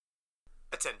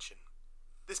Attention.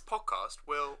 This podcast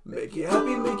will make you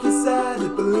happy, make you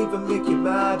sad, believe and make you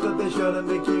mad, but they're sure to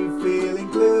make you feel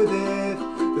included.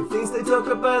 The things they talk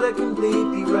about are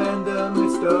completely random.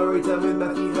 It's Storytime with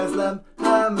Matthew Haslam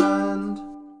Hammond.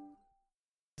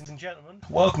 Ladies and gentlemen,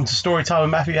 welcome to Storytime with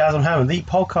Matthew Haslam Hammond, the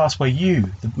podcast where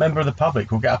you, the member of the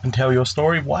public, will get up and tell your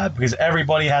story. Why? Because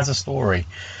everybody has a story.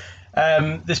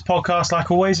 This podcast,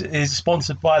 like always, is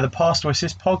sponsored by the Pastor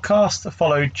Assist podcast.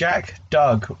 Follow Jack,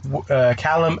 Doug,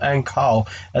 Callum and Carl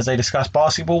as they discuss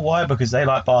basketball. Why? Because they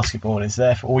like basketball and it's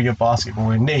there for all your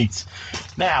basketballing needs.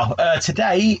 Now,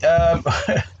 today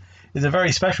is a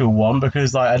very special one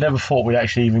because I never thought we'd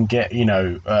actually even get,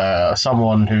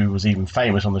 someone who was even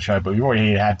famous on the show, but we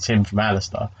already had Tim from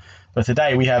Alistair. But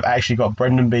today we have actually got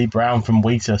Brendan B. Brown from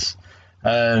Wheatus.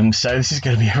 So this is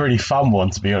going to be a really fun one,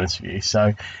 to be honest with you.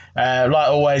 So, like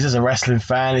always, as a wrestling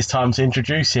fan, it's time to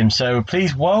introduce him. So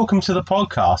please welcome to the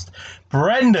podcast,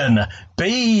 Brendan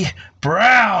B.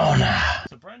 Brown.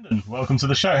 So Brendan, welcome to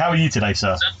the show. How are you today,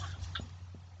 sir?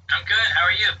 I'm good. How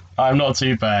are you? I'm not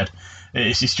too bad.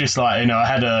 It's just like, I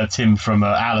had Tim from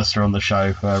Alistair on the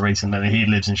show recently. He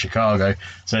lives in Chicago,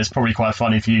 so it's probably quite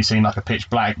funny for you seeing like a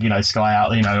pitch black, sky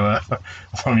out,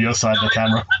 from your side of the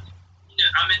camera.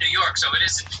 I'm in New York, so it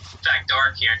is in fact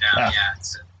dark here now. Yeah,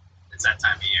 it's that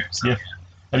time of year. So, yeah.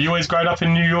 Have you always grown up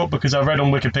in New York? Because I read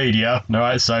on Wikipedia,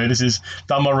 alright, so this is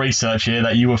done my research here,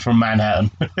 that you were from Manhattan.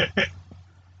 From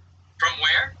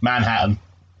where? Manhattan.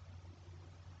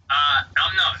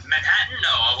 I'm not Manhattan. No,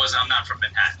 I wasn't. I'm not from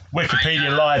Manhattan.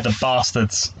 Wikipedia lied, the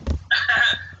bastards.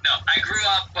 No, I grew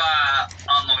up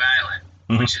on Long Island,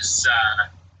 which is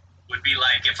would be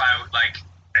like if I would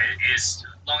is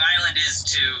Long Island is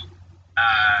to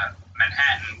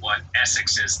Manhattan what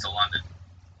Essex is to London.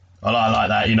 Well, I like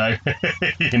that,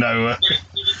 Maybe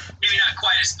not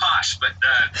quite as posh, but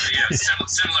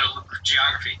similar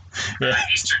geography.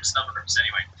 Eastern suburbs,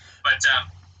 anyway. But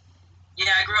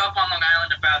I grew up on Long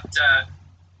Island, about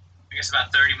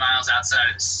 30 miles outside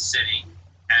of the city.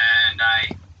 And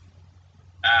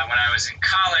when I was in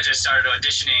college, I started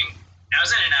auditioning. I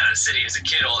was in and out of the city as a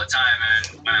kid all the time,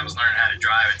 and when I was learning how to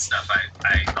drive and stuff,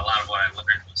 a lot of what I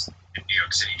learned was in New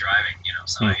York City driving,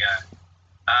 So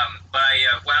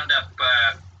I wound up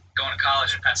going to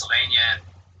college in Pennsylvania, and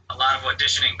a lot of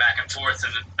auditioning back and forth.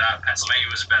 And Pennsylvania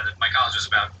my college was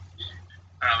about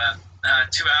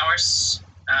 2 hours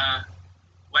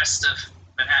west of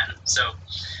Manhattan. So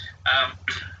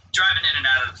driving in and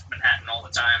out of Manhattan all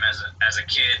the time as a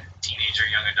kid, teenager,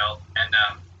 young adult, and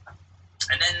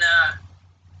then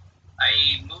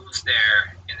I moved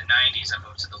there in the 90s. I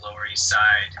moved to the Lower East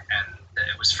Side, and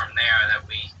it was from there that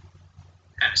we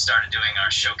kind of started doing our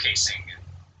showcasing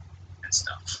and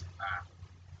stuff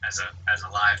as a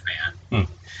live band.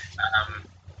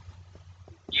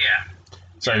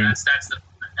 So that's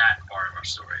that part of our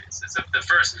story. It's the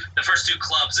first two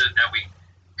clubs that we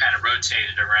kind of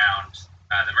rotated around,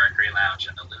 the Mercury Lounge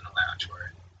and the Luna Lounge,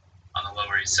 were on the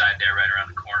Lower East Side there, right around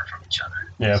the corner from each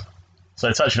other. Yeah.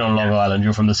 So touching on Long Island,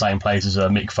 you're from the same place as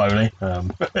Mick Foley.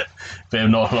 Bit of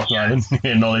Long Island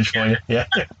knowledge for you. Yeah.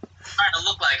 Trying to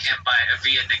look like him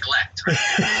via neglect.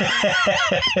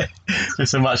 Right?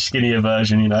 Just a much skinnier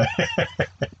version, A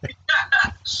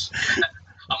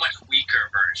much weaker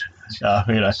version.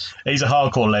 He's a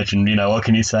hardcore legend. What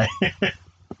can you say? Yeah,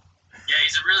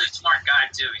 he's a really smart guy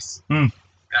too. He's got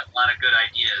a lot of good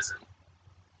ideas, and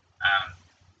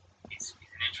he's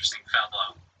an interesting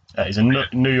fellow. He's a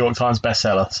New York Times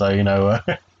bestseller, so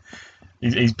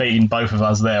he's beating both of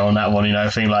us there on that one. I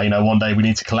think one day we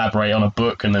need to collaborate on a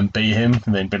book and then beat him,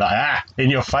 and then be like, in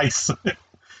your face. Yeah.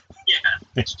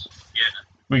 I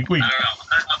don't know. I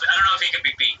don't know if he can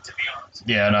be beat, to be honest.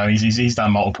 Yeah, no, he's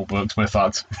done multiple books. We're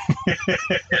fucked.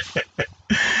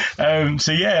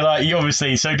 You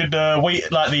obviously. So did the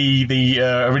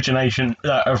origination?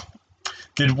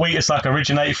 Did Wheatus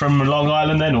originate from Long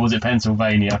Island then, or was it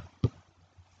Pennsylvania?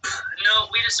 No,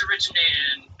 Wheatus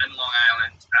originated in Long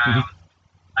Island.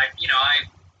 I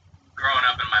growing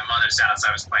up in my mother's house,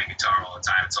 I was playing guitar all the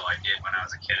time. That's all I did when I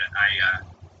was a kid.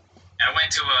 I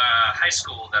went to a high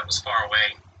school that was far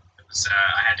away. It was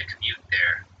I had to commute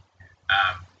there.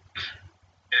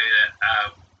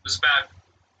 It was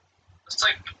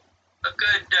like a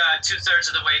good 2/3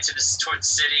 of the way towards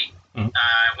the city.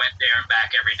 I went there and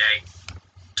back every day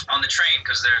on the train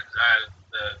because there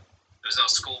was no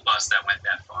school bus that went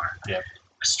that far. Yeah.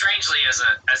 Strangely, as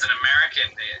an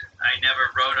American, I never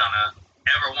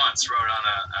ever once rode on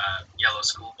a yellow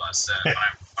school bus. When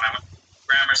I went to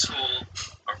grammar school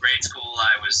or grade school,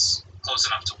 I was close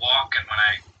enough to walk, and when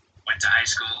I went to high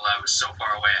school, I was so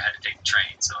far away I had to take the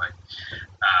train. So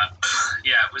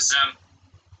it was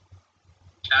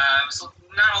It was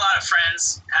not a lot of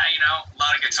friends. A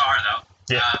lot of guitar though.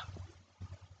 Yeah.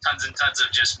 Tons and tons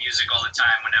of just music all the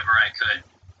time whenever I could.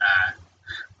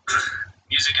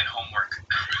 Music and homework.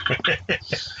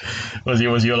 was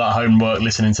your like homework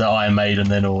listening to Iron Maiden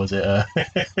then, or was it? Well,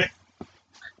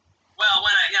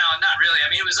 not really. I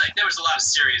mean, it was like there was a lot of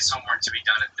serious homework to be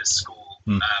done at this school.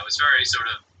 It was very sort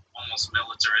of almost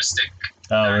militaristic.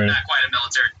 Really? Not quite a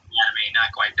military academy,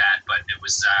 not quite that, but it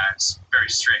was very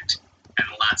strict and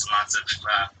lots and lots of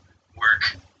work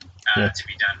to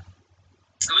be done.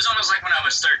 It was almost like when I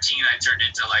was 13, I turned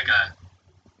into like a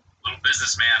little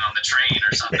businessman on the train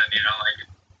or something,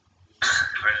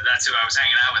 that's who I was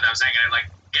hanging out with. I was hanging out, like,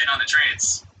 getting on the train.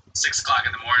 It's 6 o'clock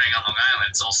in the morning on Long Island.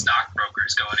 It's all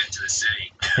stockbrokers going into the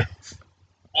city.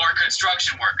 Or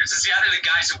construction workers. It's either the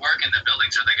guys who work in the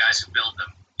buildings or the guys who build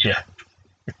them. Yeah.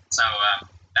 So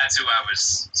that's who I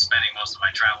was spending most of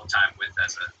my travel time with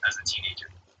as a teenager.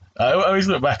 I always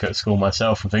look back at school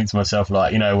myself and think to myself,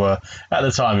 like, at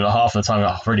the time, like, half the time,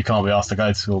 I really can't be asked to go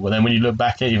to school. But then when you look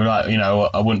back at it, you're like,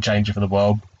 I wouldn't change it for the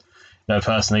world,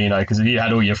 personally, because you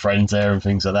had all your friends there and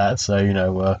things like that. So,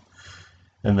 so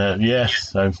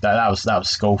that was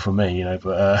school for me, but.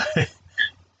 Well,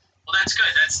 that's good.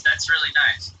 That's really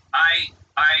nice. I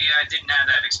didn't have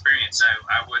that experience.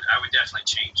 I would definitely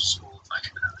change school if I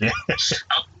could. Yeah.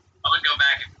 I would go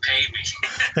back if it paid me.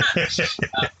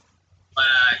 But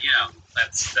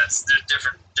that's a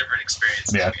different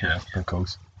experience. Yeah, of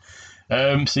course.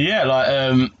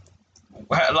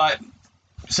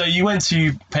 So you went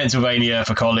to Pennsylvania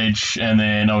for college, and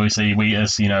then obviously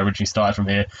Wheatus, originally started from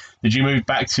here. Did you move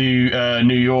back to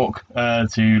New York to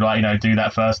do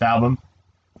that first album?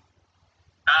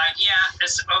 Yeah.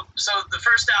 So the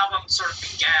first album sort of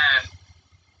began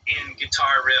in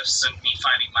guitar riffs and me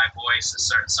finding my voice. It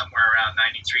started somewhere around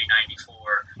 93,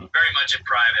 94. Very much in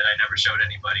private. I never showed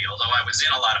anybody, although I was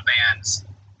in a lot of bands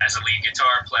as a lead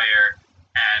guitar player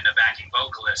and a backing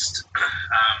vocalist.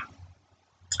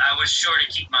 I was sure to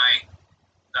keep my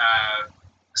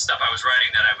stuff I was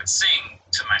writing that I would sing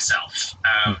to myself.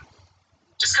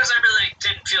 Just because I really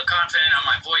didn't feel confident on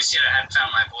my voice yet. I hadn't found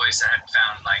my voice. I hadn't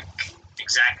found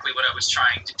exactly what I was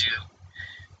trying to do.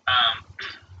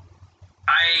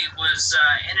 I was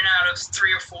in and out of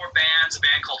 3 or 4 bands. A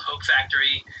band called Hope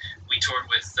Factory. We toured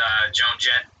with Joan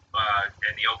Jett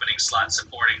in the opening slot,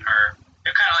 supporting her.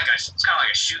 It's kind of like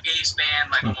a shoegaze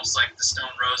band, almost like the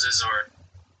Stone Roses or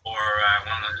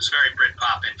one of those very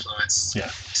Britpop influence. Yeah.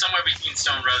 Somewhere between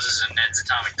Stone Roses and Ned's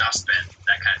Atomic Dust Band,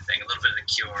 that kind of thing. A little bit of The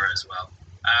Cure as well.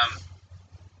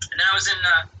 And then I was in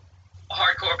a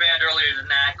hardcore band earlier than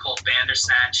that called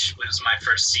Bandersnatch, which was my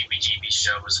first CBGB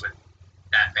show. Was with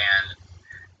that band.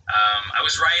 I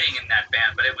was writing in that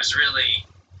band, but it was really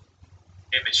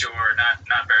immature,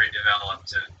 not very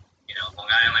developed. Long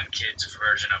Island kids'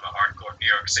 version of a hardcore New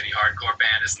York City hardcore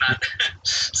band is not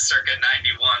circa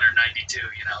 91 or 92.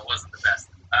 It wasn't the best.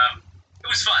 It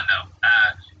was fun though.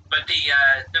 But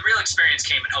the real experience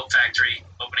came in Hope Factory,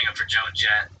 opening up for Joan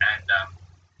Jett, and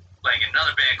playing in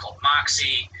another band called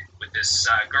Moxie with this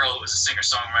girl who was a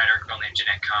singer-songwriter, a girl named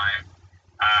Jeanette Kime.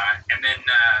 And then,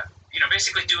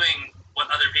 basically doing what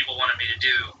other people wanted me to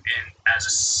do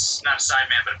as not a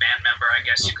sideman, but a band member, I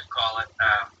guess you could call it.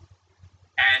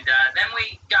 And then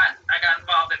I got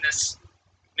involved in this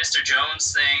Mr.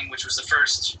 Jones thing, which was the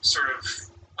first it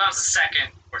was the second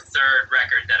or third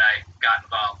record that I got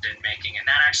involved in making. And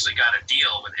that actually got a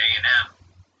deal with A&M,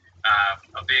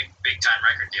 a big time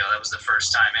record deal. That was the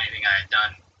first time anything I had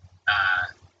done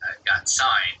got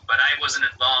signed. But I wasn't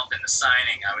involved in the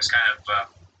signing. I was kind of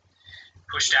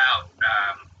pushed out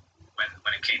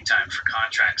when it came time for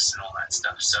contracts and all that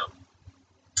stuff. So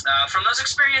from those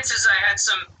experiences, I had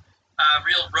some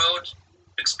real road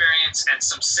experience and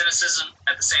some cynicism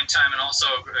at the same time, and also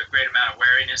a great amount of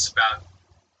wariness about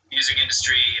music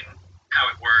industry and how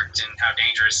it worked and how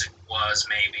dangerous it was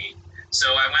maybe.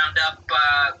 So I wound up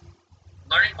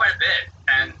learning quite a bit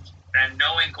and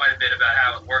knowing quite a bit about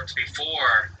how it worked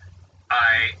before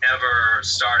I ever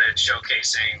started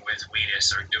showcasing with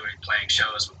Wheatus or playing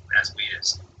shows as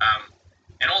Wheatus.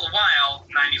 And all the while,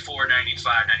 94,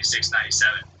 95, 96,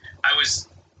 97, I was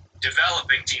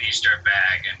developing Teenage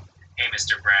Dirtbag and Hey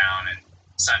Mr. Brown and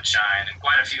Sunshine and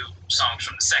quite a few songs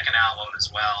from the second album as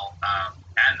well,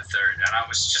 and the third. And I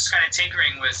was just kind of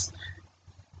tinkering with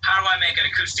how do I make an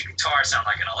acoustic guitar sound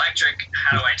like an electric?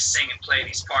 How do I sing and play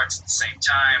these parts at the same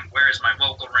time? Where is my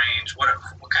vocal range? What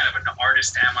kind of an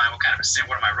artist am I? What kind of a singer?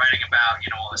 What am I writing about?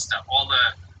 All this stuff. All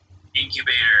the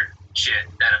incubator shit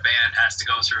that a band has to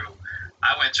go through,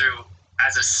 I went through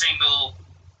as a single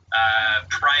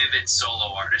private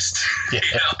solo artist. Yeah.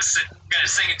 kind of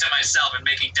singing to myself and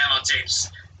making demo tapes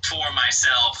for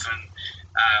myself and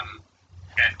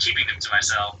keeping them to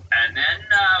myself. And then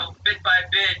bit by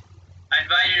bit, I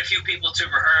invited a few people to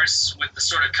rehearse with the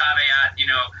sort of caveat,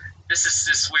 this is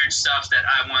this weird stuff that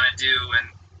I want to do, and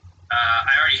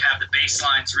I already have the bass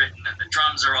lines written and the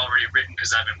drums are already written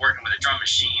because I've been working with a drum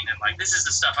machine, and like, this is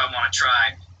the stuff I want to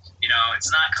try.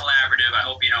 It's not collaborative. I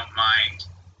hope you don't mind,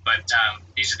 but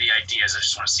these are the ideas. I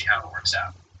just want to see how it works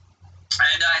out.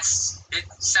 And it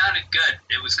sounded good.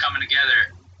 It was coming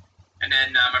together. And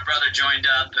then my brother joined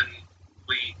up, and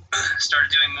we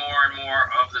started doing more and more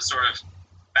of the sort of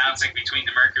bouncing between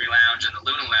the Mercury Lounge and the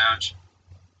Luna Lounge.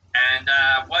 And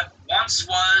what once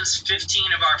was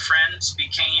 15 of our friends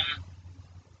became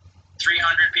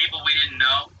 300 people we didn't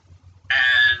know,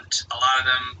 and a lot of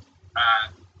them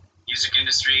music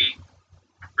industry,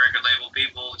 record label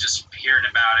people, just hearing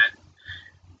about it.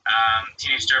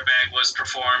 Teenage Dirtbag was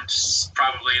performed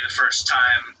probably the first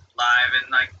time live in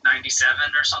like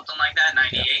 97 or something like that,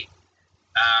 98. Yeah.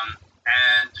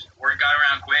 And word got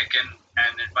around quick, and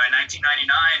by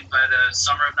 1999, by the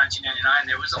summer of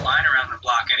 1999, there was a line around the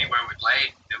block anywhere we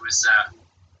played. It was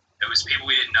people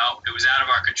we didn't know. It was out of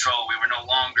our control. We were no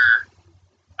longer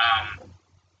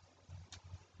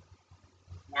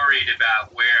worried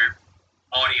about where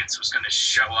audience was going to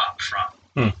show up from.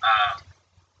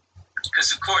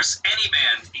 Because of course, any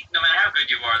band, no matter how good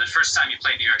you are, the first time you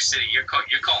play New York City, you're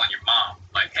calling your mom,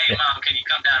 like, "Hey, Mom, can you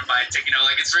come down and buy a ticket?"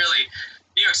 Like, it's really,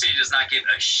 New York City does not give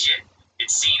a shit.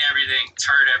 It's seen everything, it's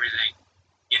heard everything,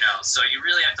 so you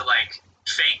really have to like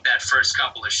fake that first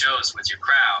couple of shows with your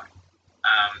crowd,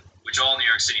 which all New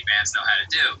York City bands know how to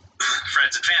do,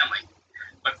 friends and family.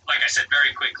 But like I said,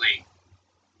 very quickly,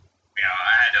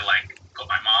 I had to like put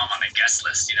my mom on a guest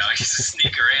list,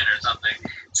 sneak her in or something.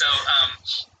 So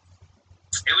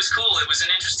it was cool. It was an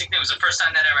interesting thing. It was the first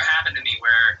time that ever happened to me,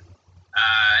 where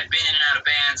I'd been in and out of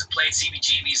bands, played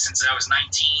CBGBs since I was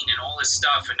 19 and all this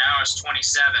stuff, and now I was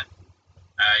 27,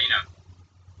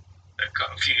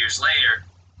 a few years later,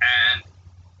 and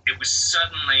it was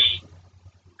suddenly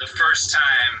the first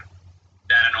time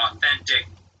that an authentic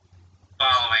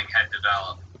following had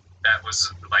developed that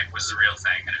was the real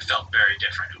thing, and it felt very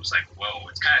different. It was like, whoa,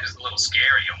 it's kind of just a little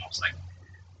scary, almost like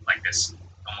this,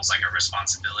 almost like a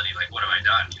responsibility, like, what have I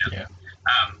done, Yeah.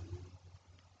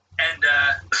 And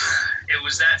it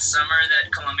was that summer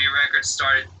that Columbia Records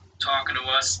started talking to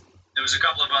us. There was a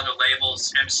couple of other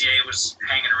labels. MCA was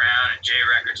hanging around, and J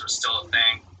Records was still a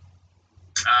thing.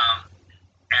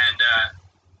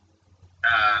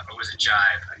 Or was it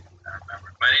Jive? I don't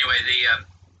remember. But anyway, the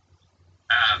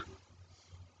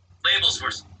labels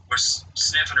were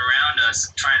sniffing around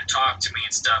us, trying to talk to me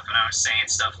and stuff, and I was saying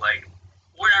stuff like,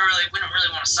 we don't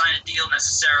really want to sign a deal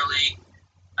necessarily.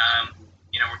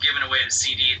 We're giving away the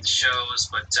CD at the shows,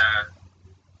 but the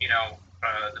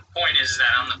point is that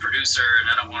I'm the producer, and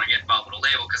I don't want to get involved with a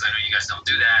label because I know you guys don't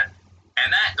do that.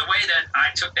 And the way that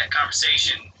I took that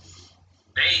conversation,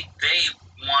 they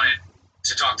wanted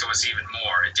to talk to us even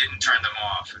more. It didn't turn them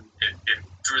off. It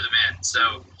drew them in.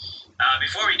 So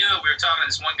before we knew it, we were talking to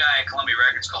this one guy at Columbia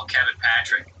Records called Kevin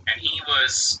Patrick, and he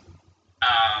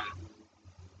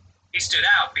stood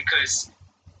out because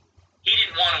he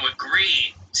didn't want to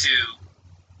agree to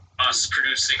us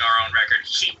producing our own record.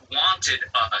 He wanted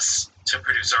us to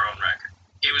produce our own record.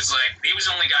 It was like, he was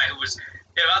the only guy who was,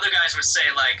 other guys would say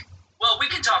like, well, we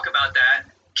can talk about that.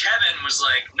 Kevin was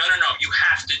like, no, you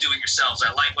have to do it yourselves. I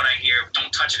like what I hear.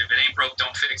 Don't touch it. If it ain't broke,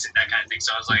 don't fix it, that kind of thing.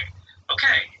 So I was like,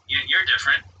 okay, you're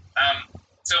different.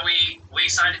 So we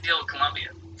signed a deal with Columbia.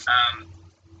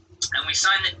 And we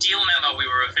signed the deal memo. We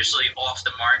were officially off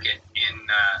the market in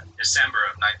December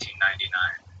of 1999.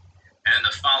 And then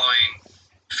the following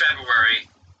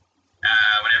February,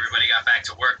 when everybody got back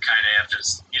to work, kind of after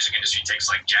the music industry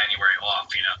takes like January off,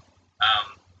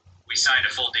 we signed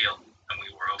a full deal, and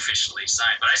we were officially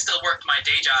signed. But I still worked my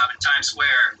day job in Times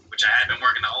Square, which I had been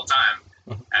working the whole time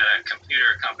at a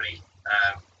computer company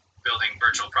building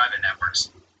virtual private networks.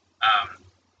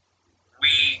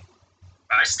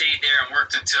 I stayed there and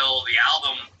worked until the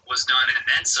album was done, and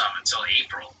then some, until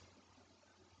April.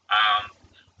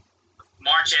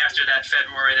 March after that,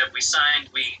 February that we signed,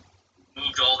 we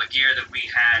moved all the gear that we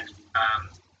had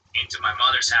into my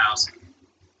mother's house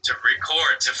to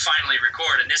finally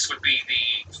record, and this would be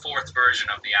the fourth version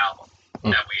of the album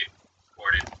that we had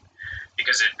recorded,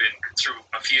 because it had been through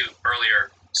a few earlier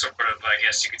sort of, I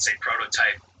guess you could say,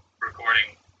 prototype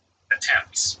recording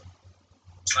attempts.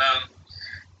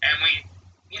 And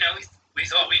we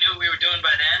thought we knew what we were doing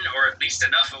by then, or at least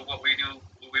enough of what we knew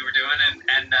what we were doing,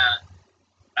 and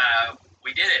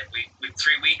we did it. We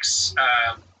 3 weeks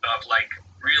of like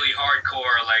really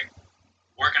hardcore, like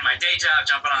working my day job,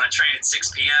 jumping on a train at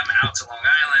 6 p.m. out to Long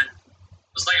Island.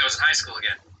 It was like I was in high school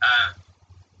again.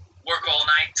 Work all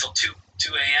night till 2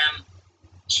 a.m.,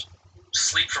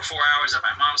 sleep for 4 hours at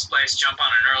my mom's place, jump on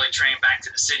an early train back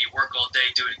to the city, work all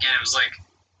day, do it again. It was like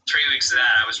 3 weeks of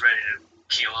that, I was ready to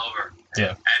keel over.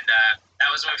 Yeah. And that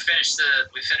was when we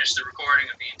finished the recording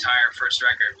of the entire first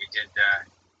record. We did,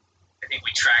 I think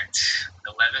we tracked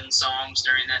 11 songs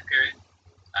during that period,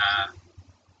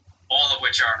 all of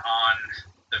which are on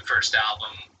the first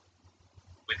album,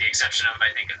 with the exception of,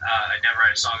 I think, I Never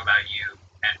Write a Song About You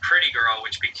and Pretty Girl,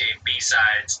 which became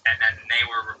B-sides, and then they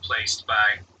were replaced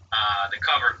by the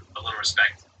cover, A Little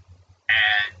Respect,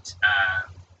 and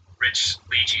Rich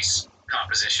Leegee's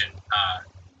composition,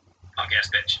 Punk Ass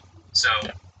Bitch. So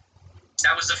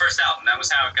that was the first album. That was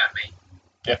how it got me.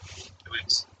 Yep. It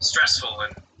was stressful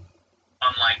and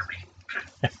unlikely.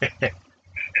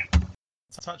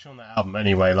 Touch on that album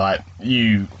anyway, like,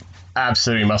 you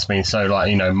absolutely must have been so,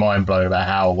 like, you know, mind blown about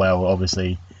how well,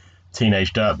 obviously,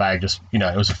 Teenage Dirtbag just, you know,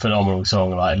 it was a phenomenal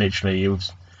song. Like, literally, it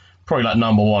was probably like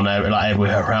number one, like,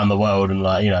 everywhere around the world, and,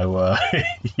 like, you know,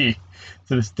 to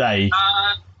this day.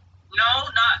 No,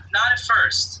 not at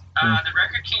first. The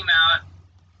record came out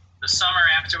the summer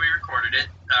after we recorded it.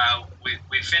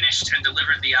 We finished and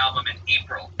delivered the album in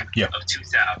April of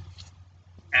 2000.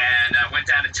 And I went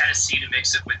down to Tennessee to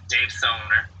mix it with Dave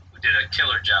Thoner, who did a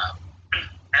killer job.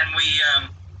 And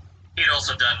he'd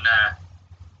also done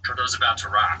For Those About to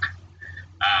Rock,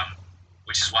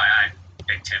 which is why I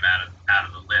picked him out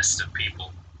of the list of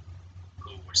people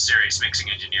who were serious mixing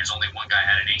engineers. Only one guy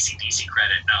had an AC/DC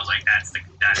credit, and I was like, that's the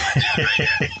dude right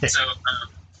there. So,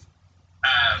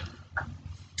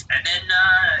 and then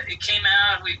it came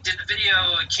out. We did the video.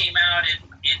 It came out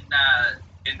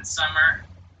in the summer.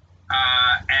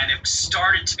 And it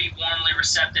started to be warmly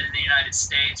received in the United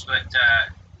States,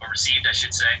 or received, I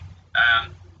should say.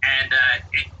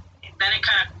 Then it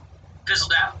kind of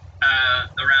fizzled out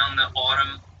around the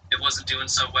autumn. It wasn't doing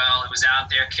so well. It was out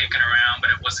there kicking around, but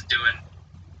it wasn't doing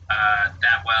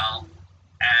that well.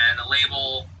 And the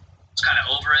label was kind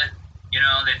of over it. You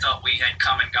know, they thought we had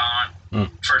come and gone.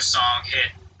 First song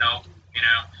hit, nope. You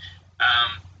know,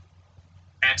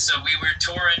 and so we were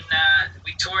touring.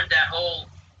 We toured that whole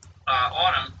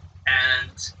autumn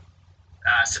and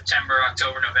September,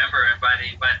 October, November, and by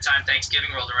the time Thanksgiving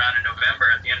rolled around in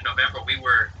November, at the end of November, we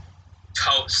were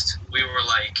toast. We were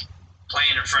like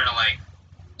playing in front of like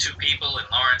 2 people in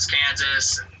Lawrence,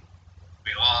 Kansas, and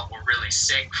we all were really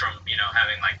sick from, you know,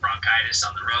 having like bronchitis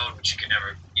on the road, which you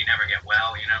never get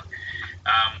well, you know.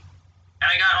 And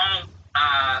I got home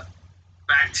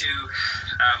back to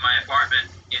my apartment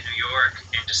in New York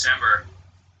in December.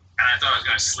 And I thought I was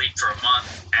going to sleep for a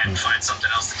month and find something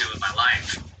else to do with my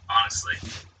life, honestly.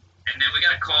 And then we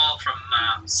got a call from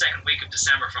the second week of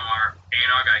December from our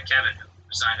A&R guy, Kevin, who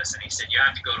signed us, and he said, you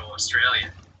have to go to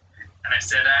Australia. And I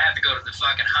said, I have to go to the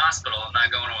fucking hospital. I'm not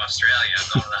going to Australia. I'm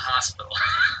going to the hospital.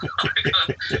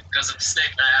 Because I'm sick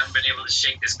and I haven't been able to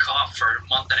shake this cough for a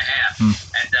month and a half. And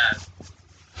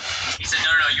he said,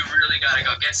 no, you really got to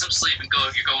go. Get some sleep and go.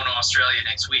 You're going to Australia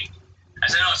next week. I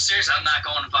said, no, seriously, I'm not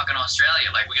going to fucking Australia.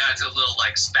 Like, we got into a little,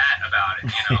 like, spat about it,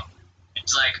 you know?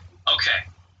 It's like, okay,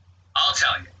 I'll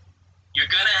tell you. You're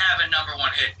going to have a number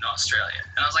 1 hit in Australia.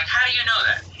 And I was like, how do you know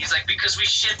that? He's like, because we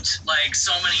shipped, like,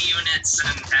 so many units,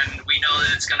 and we know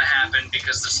that it's going to happen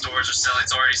because the stores are selling.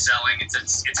 It's already selling.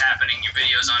 It's happening. Your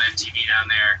video's on MTV down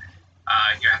there.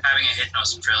 You're having a hit in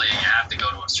Australia. You have to go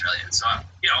to Australia. So,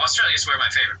 you know, Australia is where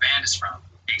my favorite band is from,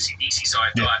 AC/DC. So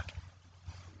I thought,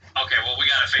 okay, well, we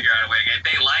got to figure out a way to get. If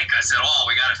they like us at all,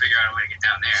 we got to figure out a way to get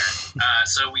down there.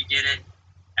 So we did it,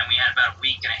 and we had about a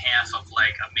week and a half of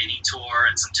like a mini tour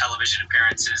and some television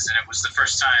appearances, and it was the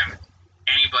first time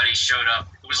anybody showed up.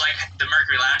 It was like the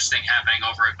Mercury Lounge thing happening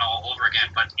all over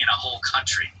again, but in a whole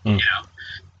country, you know.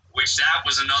 Which that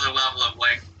was another level of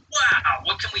like, wow,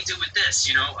 what can we do with this?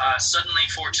 You know, suddenly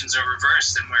fortunes are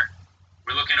reversed, and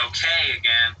we're looking okay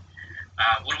again.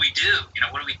 What do we do? You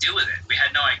know, what do we do with it? We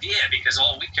had no idea, because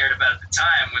all we cared about at the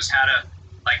time was how to,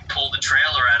 like, pull the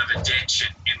trailer out of a ditch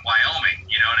in Wyoming.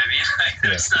 You know what I mean? Like,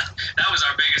 that was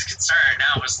our biggest concern.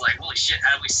 Now it was like, holy shit,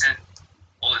 how do we send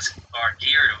all our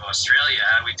gear to Australia?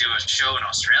 How do we do a show in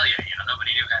Australia? You know,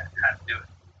 nobody knew how to do it.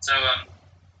 So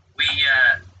we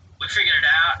figured it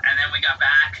out, and then we got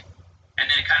back. And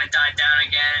then it kind of died down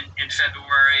again in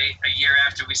February, a year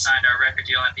after we signed our record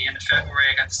deal. At the end of February,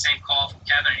 I got the same call from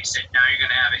Kevin, and he said, now you're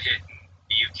going to have a hit in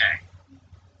the UK.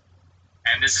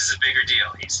 And this is a bigger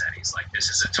deal, he said. He's like, this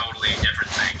is a totally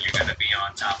different thing. You're going to be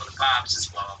on Top of the Pops. It's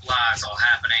blah, blah, blah. It's all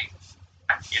happening.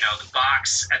 the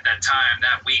box at that time,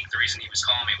 that week, the reason he was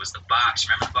calling me was the box.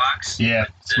 Remember the box? Yeah,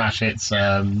 Smash Hits,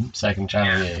 second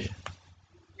channel.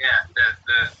 Yeah.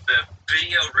 The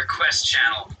video request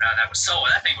channel. That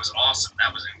thing was awesome.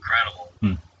 That was an incredible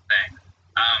thing.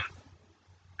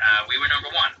 We were number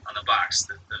one on the box.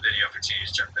 The video for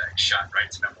Teenage Dirtbag shot right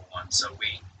to number one. So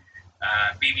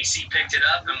BBC picked it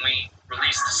up and we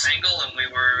released the single, and we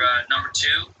were number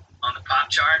two on the pop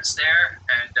charts there.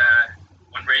 And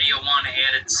when Radio 1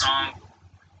 added the song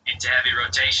into heavy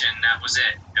rotation, that was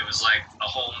it. It was like a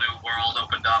whole new world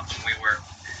opened up, and we were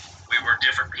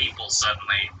different people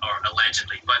suddenly, or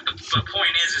allegedly. But the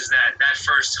point is that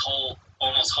first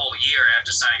almost whole year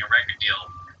after signing a record deal,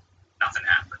 nothing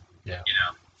happened. Yeah.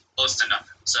 Close to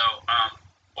nothing. So,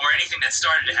 or anything that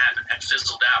started to happen had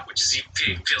fizzled out, which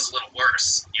feels a little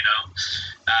worse,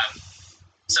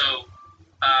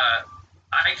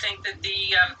 I think that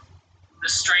the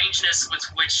strangeness with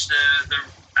which the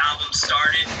album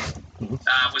started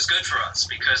was good for us,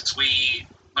 because we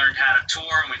learned how to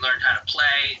tour and we learned how to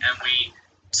play, and we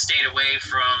stayed away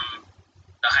from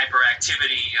the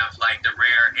hyperactivity of like the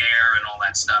rare air and all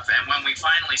that stuff. And when we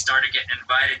finally started getting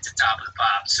invited to Top of the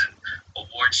Pops and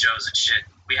award shows and shit,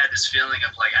 we had this feeling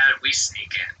of like, how did we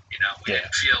sneak in? We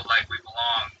didn't feel like we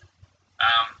belonged.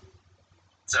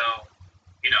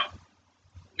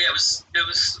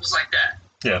 It was like that.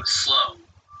 Yeah. It was slow.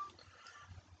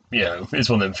 It's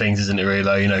one of them things, isn't it,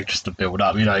 really, though, just to build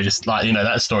up, just like,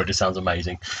 that story just sounds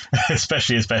amazing.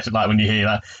 especially like when you hear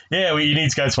that, you need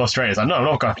to go to Australia. It's like, no, I'm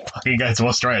not going to fucking go to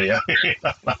Australia.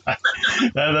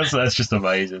 that's just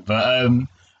amazing. But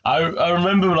I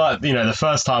remember, like, the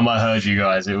first time I heard you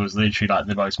guys, it was literally like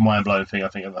the most mind-blowing thing I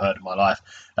think I've ever heard in my life.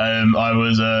 I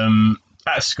was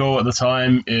at school at the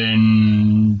time,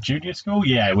 in junior school.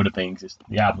 Yeah, it would have been, because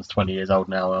the album's 20 years old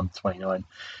now. I'm 29.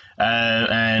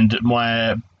 And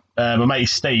my mate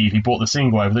Steve, he bought the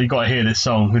single over. You got to hear this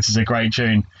song. This is a great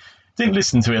tune. Didn't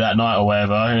listen to it that night or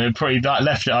whatever, and it probably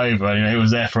left it over. It was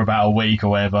there for about a week or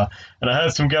whatever. And I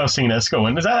heard some girls singing at school.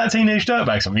 And was that Teenage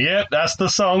Dirtbag song? Yep, that's the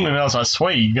song. And I was like,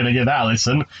 sweet, you're gonna give that a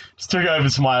listen. Just took it over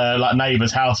to my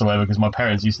neighbour's house or whatever, because my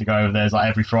parents used to go over there like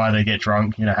every Friday, get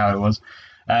drunk. You know how it was.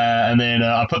 And then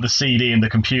I put the CD in the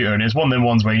computer, and it's one of them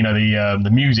ones where the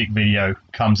music video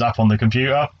comes up on the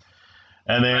computer,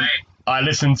 and then I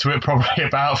listened to it probably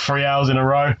about 3 hours in a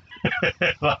row,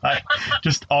 like,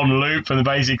 just on loop. And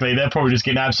basically, they're probably just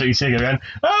getting absolutely sick of it. Going,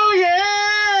 oh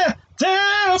yeah,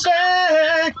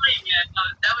 Dirtbag.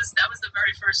 That was the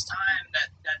very first time that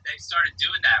they started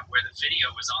doing that, where the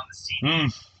video was on the CD.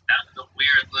 That was a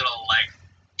weird little like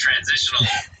transitional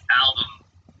album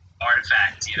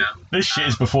artifact, This shit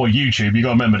is before YouTube. You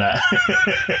got to remember that.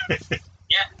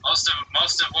 Yeah, most of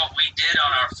what we did in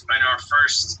our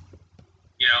first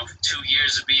 2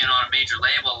 years of being on a major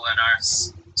label, and our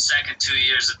second 2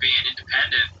 years of being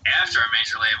independent after a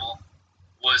major label,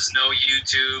 was no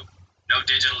YouTube, no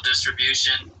digital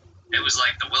distribution. It was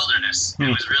like the wilderness. It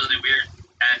was really weird.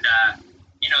 And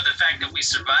the fact that we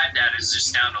survived that is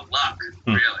just down to luck,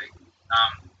 really.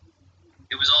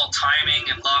 It was all timing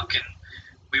and luck, and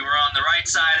we were on the right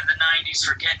side of the 90s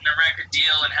for getting a record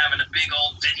deal and having a big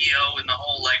old video and the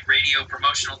whole like radio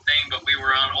promotional thing, but we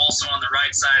were also on the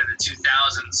right side of the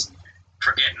 2000s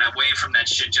for getting away from that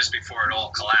shit just before it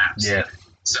all collapsed. Yeah.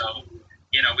 So,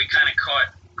 we kind of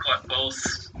caught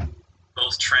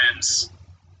both trends,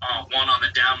 one on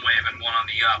the down wave and one on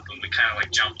the up, and we kind of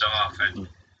like jumped off. And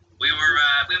we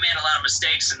made a lot of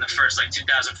mistakes in the first like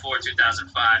 2004, 2005,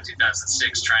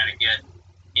 2006, trying to get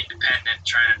independent,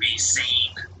 trying to be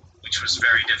sane, which was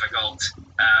very difficult.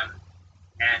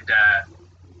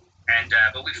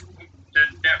 But the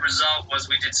net result was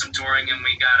we did some touring and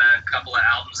we got a couple of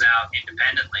albums out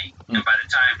independently. And by the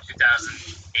time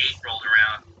 2008 rolled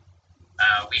around,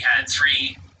 we had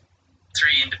three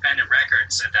independent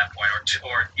records at that point,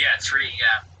 three.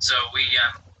 So we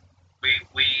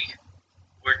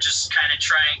were just kind of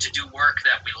trying to do work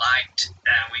that we liked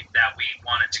and that we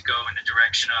wanted to go in the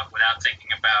direction of, without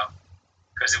thinking about,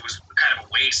 because it was kind of a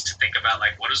waste to think about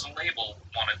like, what does the label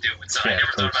want to do? And so I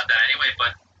never thought about that anyway.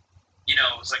 But it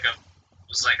was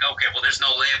like okay, well, there's no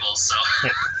label, so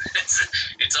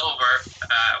it's over.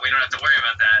 We don't have to worry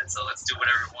about that. So let's do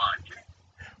whatever we want.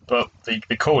 But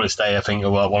the coolest day, I think,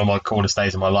 one of my coolest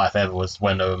days of my life ever, was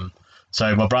when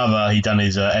so my brother, he done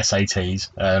his SATs,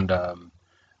 and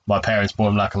my parents bought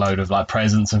him like a load of like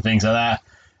presents and things like that.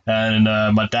 And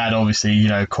my dad obviously,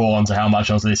 caught on to how much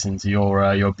I was listening to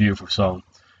your beautiful song.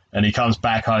 And he comes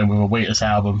back home with a Wheatus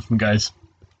album and goes,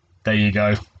 there you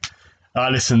go. I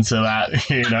listened to that,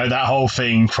 that whole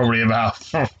thing probably about...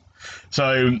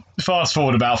 So fast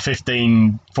forward about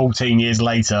 15, 14 years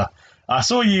later, I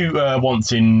saw you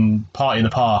once in Party in the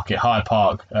Park at Hyde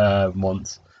Park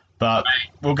once. But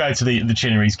we'll go to the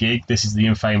Chinnery's gig. This is the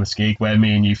infamous gig where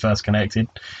me and you first connected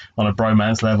on a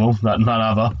bromance level, like none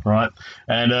other, right?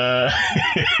 And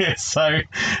so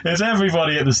there's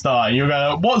everybody at the start, and you're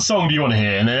going, what song do you want to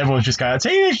hear? And then everyone's just going,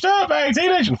 Teenage Dirtbag,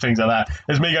 Teenage, and things like that.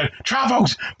 There's me going,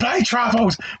 Truffles, play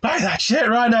that shit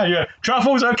right now. You go,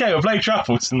 Truffles, okay, we'll play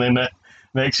Truffles. And then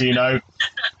next thing you know,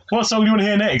 what song do you want to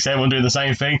hear next? Everyone doing the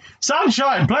same thing.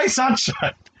 Sunshine, play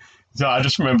Sunshine. So I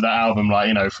just remember that album, like,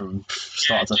 you know, from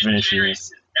start to finish.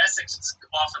 Essex is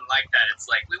often like that. It's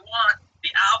like, we want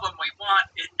the album, we want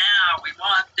it now, we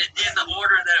want it in the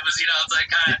order that it was, you know, it's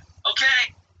like kind of,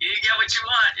 okay, you get what you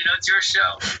want, you know, it's your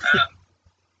show.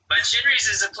 But Chinnery's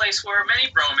is a place where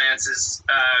many bromances,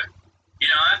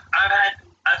 you know, I've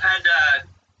had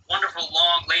wonderful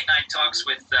long late night talks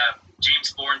with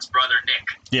James Bourne's brother, Nick,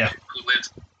 who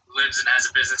lives and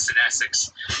has a business in Essex.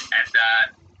 And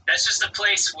that's just a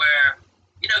place where,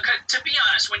 you know, to be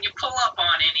honest, when you pull up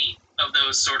on any of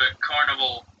those sort of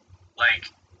carnival, like,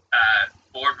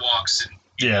 boardwalks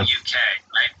in the UK,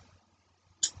 right,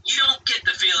 you don't get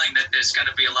the feeling that there's going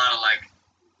to be a lot of, like,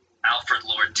 Alfred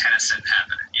Lord Tennyson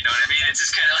happening. You know what I mean? It's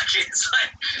just kind of like,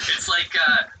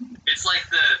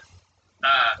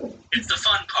 it's the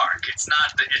fun park. It's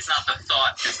not the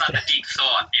deep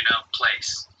thought, you know,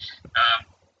 place.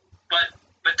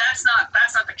 But that's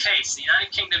not the case. The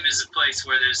United Kingdom is a place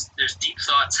where there's deep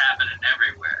thoughts happening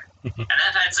everywhere. And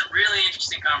I've had some really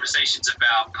interesting conversations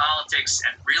about politics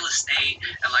and real estate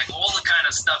and like all the kind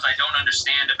of stuff I don't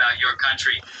understand about your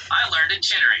country. I learned at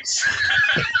Chinnery's.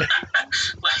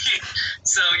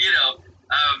 So, you know,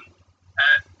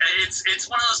 it's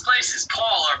one of those places.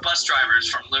 Paul, our bus driver, is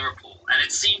from Liverpool, and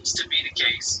it seems to be the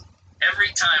case. Every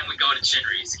time we go to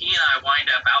Chinnery's, he and I wind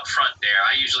up out front there.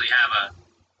 I usually have a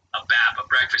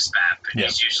breakfast bap, and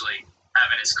he's usually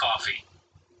having his coffee.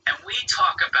 And we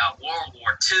talk about World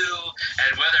War II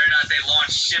and whether or not they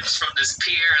launched ships from this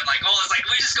pier and like, oh, it's like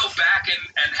we just go back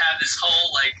and have this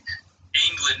whole like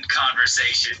England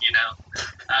conversation, you know.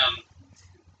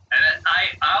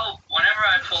 And I'll whenever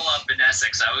I pull up in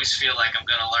Essex, I always feel like I'm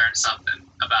going to learn something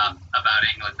about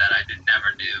England that I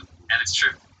never knew, and it's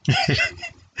true.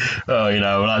 Oh, you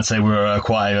know, I'd say we're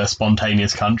quite a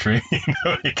spontaneous country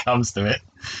when it comes to it.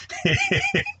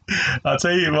 I'll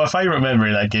tell you, my favourite memory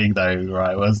of that gig, though,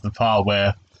 right, was the part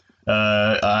where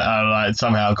I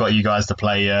somehow got you guys to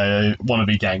play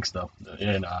Wannabe Gangster.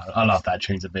 You know, I love that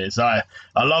tune a bit. So I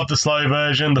love the slow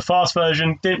version. The fast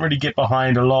version didn't really get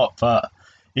behind a lot, but,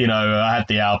 you know, I had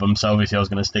the album, so obviously I was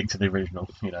going to stick to the original,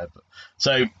 you know.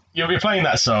 So you'll be playing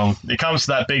that song. It comes to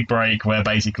that big break where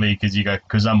basically,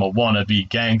 because I'm a wannabe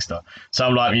gangster. So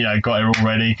I'm like, you know, got it all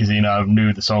ready because, you know, I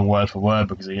knew the song word for word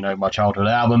because, you know, my childhood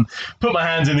album. Put my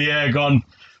hands in the air, gone,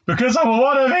 because I'm a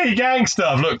wannabe gangster.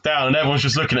 I've looked down and everyone's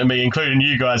just looking at me, including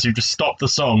you guys who just stopped the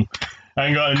song.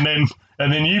 And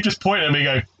then you just point at me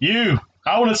and go,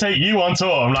 I want to take you on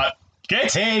tour. I'm like,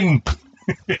 get in.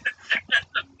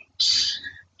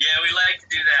 Yeah, we like to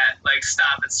do that, like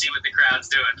stop and see what the crowd's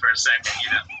doing for a second, you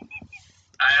know.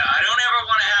 I don't ever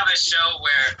want to have a show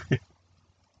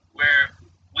where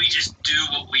we just do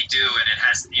what we do and it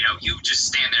has, you know, you just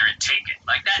stand there and take it.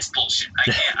 Like, that's bullshit. I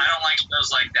don't like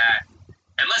shows like that.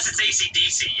 Unless it's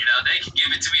AC/DC, you know, they can give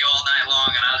it to me all night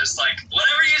long and I'll just like,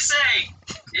 whatever you say.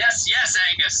 Yes,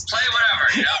 Angus, play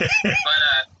whatever, you know.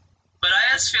 But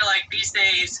I just feel like these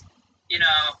days, you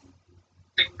know,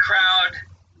 the crowd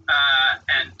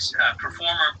and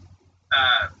performer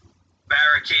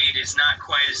barricade is not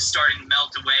quite as starting to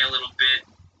melt away a little bit.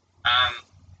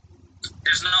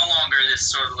 There's no longer this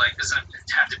sort of like, doesn't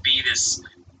have to be this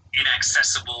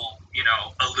inaccessible, you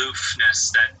know,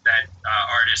 aloofness that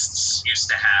artists used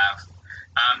to have.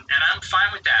 And I'm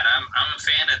fine with that. I'm a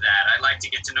fan of that. I like to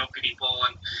get to know people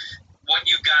and what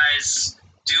you guys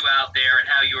do out there and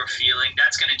how you're feeling.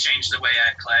 That's going to change the way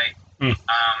I play. And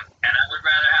I would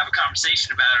rather have a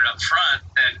conversation about it up front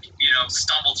than, you know,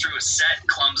 stumble through a set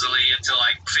clumsily until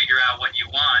I figure out what you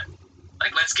want.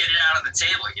 Like, let's get it out on the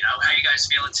table, you know? How you guys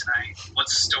feeling tonight?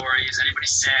 What's the story? Is anybody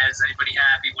sad? Is anybody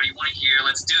happy? What do you want to hear?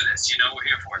 Let's do this, you know? We're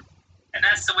here for it. And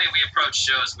that's the way we approach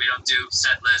shows. We don't do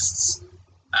set lists.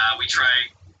 We try,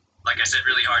 like I said,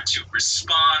 really hard to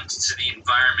respond to the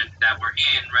environment that we're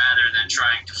in rather than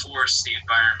trying to force the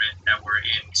environment that we're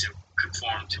in to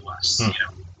conform to us, you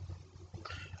know?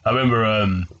 I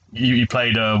remember you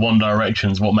played One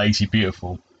Direction's What Makes You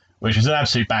Beautiful, which is an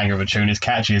absolute banger of a tune. It's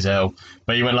catchy as hell.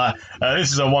 But you went like,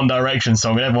 this is a One Direction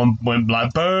song, and everyone went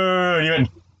like, boo! And you went,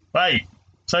 wait,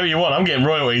 say what you want, I'm getting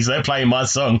royalties, they're playing my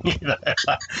song.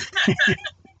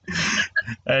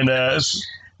 And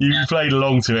you played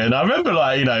along to it. And I remember,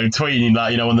 like, you know, tweeting,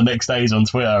 like, you know, on the next days on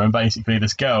Twitter, and basically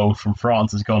this girl from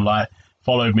France has gone, like,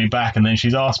 followed me back, and then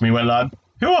she's asked me, went like,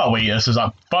 who are Wheatus? I was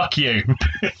like, fuck you.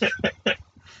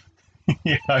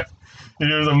 You know, he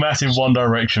was a massive One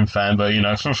Direction fan, but, you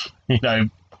know,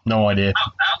 no idea.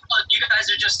 You guys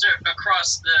are just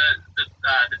across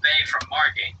the bay from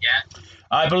Margate, yeah?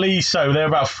 I believe so. They're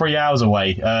about 3 hours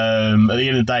away. At the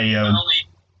end of the day,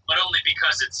 but only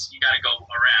because you got to go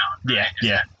around.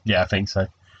 Right? Yeah, I think so.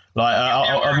 Like,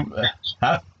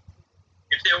 huh?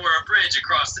 If there were a bridge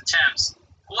across the Thames,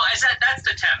 well, that's the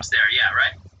Thames there, yeah,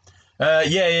 right?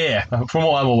 Yeah. From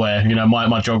what I'm aware, you know,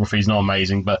 my geography is not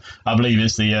amazing, but I believe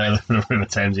it's the River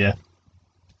Thames, yeah.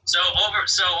 So over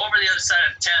the other side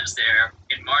of the Thames there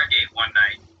in Margate one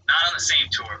night, not on the same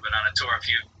tour, but on a tour a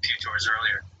few tours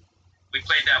earlier, we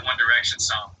played that One Direction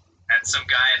song, and some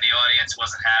guy in the audience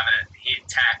wasn't having it. He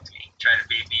attacked me, tried to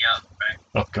beat me up, right?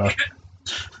 Oh God.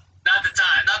 Not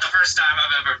the first time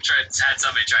I've ever had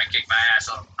somebody try and kick my ass.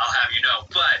 I'll have you know,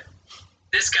 but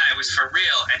this guy was for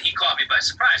real, and he caught me by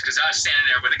surprise because I was standing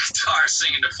there with a guitar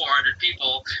singing to 400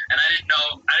 people, and I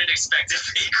didn't expect to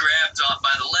be grabbed off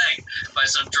by the leg by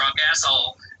some drunk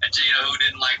asshole, and you know, who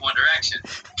didn't like One Direction.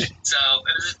 So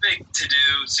it was a big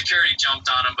to-do. Security jumped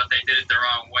on him, but they did it the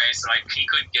wrong way, so he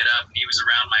couldn't get up, and he was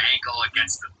around my ankle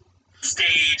against the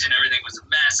stage, and everything was a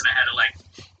mess, and I had to like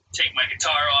take my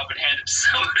guitar off and hand it to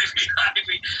somebody behind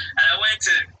me, and I went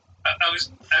to. I was,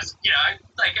 you know,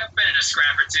 I've been in a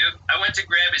scrap or two. I went to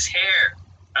grab his hair.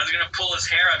 I was going to pull his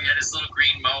hair up. He had his little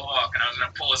green mohawk, and I was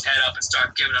going to pull his head up and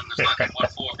start giving him the fucking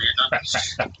 1-4, you know?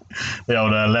 The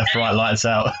old left, right lights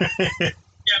out.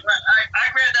 Yeah, but I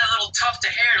grabbed that little tuft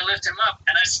of hair to lift him up,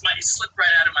 and it slipped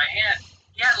right out of my hand.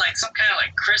 He had, like, some kind of,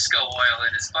 like, Crisco oil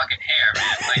in his fucking hair,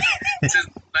 man.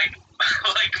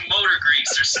 Like motor grease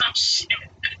or some shit.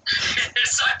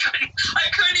 So I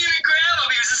couldn't even grab him.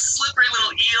 He was this slippery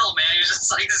little eel, man. He was just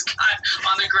like this guy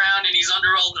on the ground, and he's under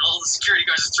all the security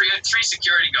guards. There's three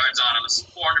security guards on him. There's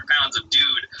 400 pounds of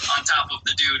dude on top of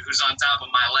the dude who's on top of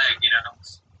my leg, you know.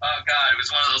 Oh God, it was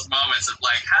one of those moments of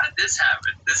like, how did this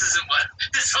happen? This wasn't what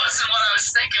I was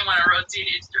thinking when I wrote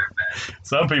Teenage Dirtbag.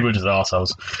 Some people are just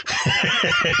assholes.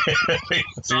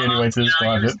 That's the only way to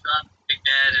describe it.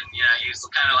 Head, and you know, he was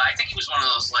kind of like, I think he was one of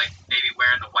those like maybe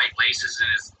wearing the white laces in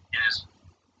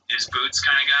his boots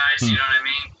kind of guys. You know what I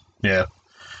mean? Yeah,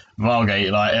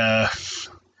 Margate. Like,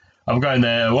 I'm going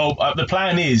there. Well, the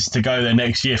plan is to go there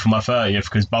next year for my 30th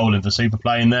because Bowling for Super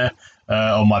playing there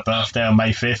on my birthday on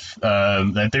May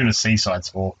 5th. They're doing a Seaside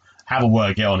tour. Have a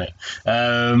word, get on it. It's a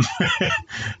fun time.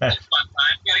 You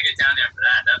gotta get down there for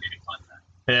that. That'd be a fun time.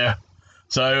 Yeah.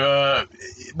 So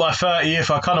my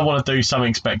 30th, I kind of want to do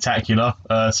something spectacular.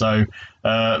 Like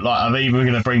I'm even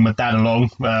going to bring my dad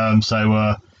along. I'm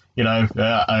going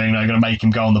to make him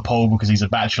go on the pool because he's a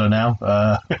bachelor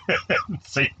now.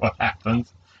 See what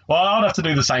happens. Well, I'd have to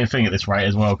do the same thing at this rate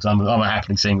as well because I'm a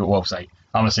happily single. Well, say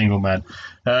I'm a single man.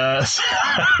 So,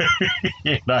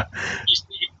 you know.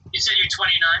 You said you're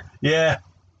 29. Yeah.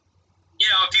 You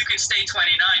know, if you can stay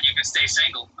 29, you can stay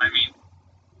single. I mean.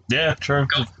 Yeah, true.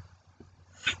 Go.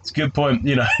 It's a good point,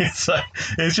 you know.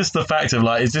 It's just the fact of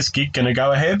like, is this gig going to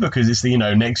go ahead because it's the, you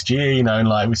know, next year, you know, and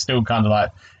like we're still kind of like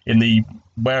in the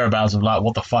whereabouts of like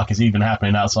what the fuck is even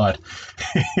happening outside.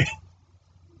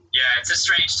 Yeah, it's a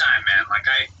strange time, man. Like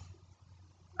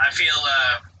I feel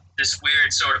this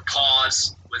weird sort of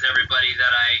pause with everybody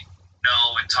that I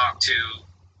know and talk to,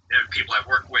 people I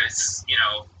work with, you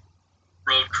know,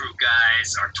 road crew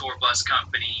guys, our tour bus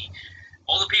company,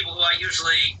 all the people who I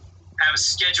usually have a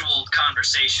scheduled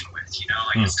conversation with, you know,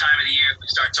 like this time of the year, we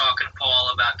start talking to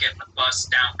Paul about getting the bus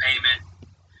down payment.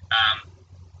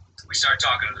 We start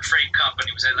talking to the freight company.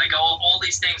 We say like, all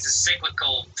these things, is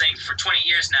cyclical things. For 20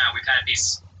 years now, we've had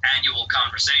these annual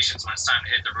conversations when it's time to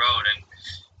hit the road, and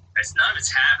none of it's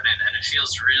happening, and it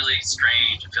feels really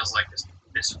strange. It feels like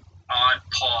this odd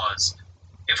pause.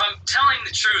 If I'm telling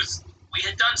the truth, we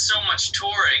had done so much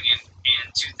touring in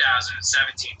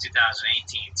 2017,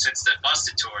 2018, since the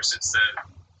Busted tour,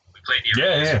 we played the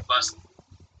arenas with Busted.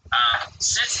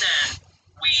 Since then,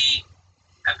 we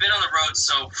have been on the road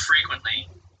so frequently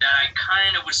that I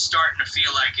kind of was starting to feel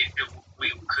like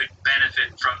we could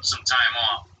benefit from some time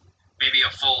off, maybe a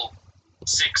full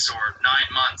 6 or 9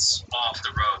 months off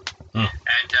the road.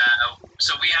 And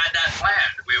so we had that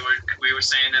planned. We were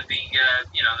saying that the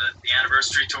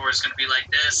anniversary tour is going to be like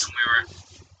this, and we were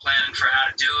planning for how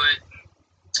to do it.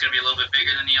 It's going to be a little bit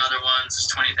bigger than the other ones. It's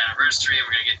 20th anniversary, and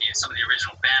we're going to get some of the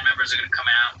original band members are going to come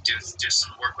out and do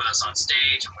some work with us on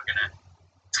stage, and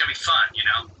it's going to be fun, you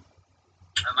know.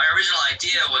 My original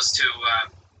idea was to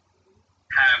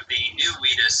have the new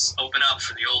Wheatus open up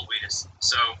for the old Wheatus.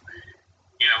 So,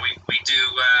 you know, we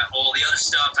do all the other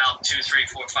stuff, album 2, 3,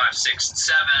 4, 5, 6, and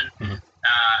 7, and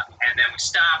then we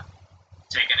stop,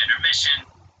 take an intermission.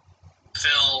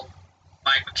 Phil,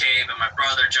 Mike McCabe, and my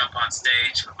brother jump on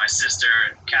stage with my sister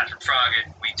and Catherine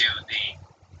Froggett. We do the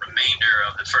remainder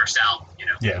of the first album, you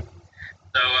know. Yeah.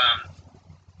 So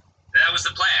that was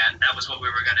the plan. That was what we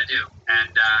were going to do.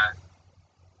 And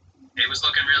it was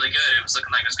looking really good. It was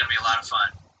looking like it was going to be a lot of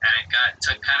fun. And it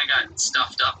kind of got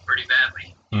stuffed up pretty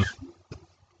badly.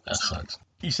 That sucks.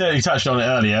 You said you touched on it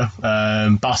earlier.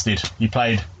 Busted. You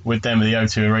played with them at the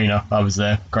O2 Arena. I was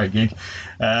there. Great gig.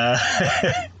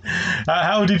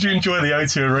 How did you enjoy the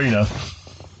O2 Arena?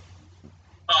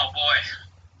 Oh boy,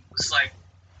 it was like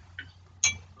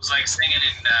singing in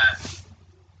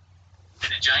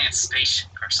a giant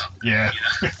spaceship or something. Yeah. You know,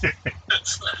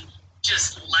 it's like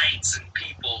just lights and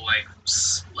people like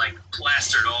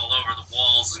plastered all over the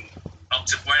walls and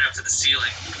right up to the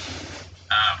ceiling.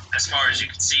 As far as you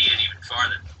can see and even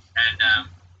farther. And,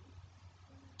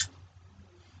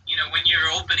 you know, when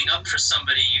you're opening up for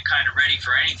somebody, you're kind of ready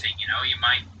for anything, you know, you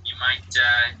might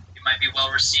be well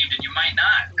received and you might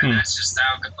not. And that's just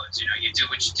how it goes. You know, you do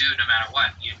what you do no matter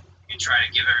what. You try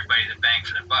to give everybody the bang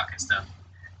for their buck and stuff.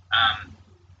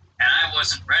 And I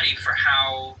wasn't ready for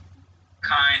how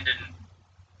kind and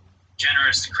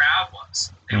generous the crowd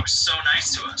was. They were so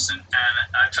nice to us. And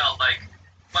I felt like,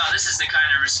 wow, this is the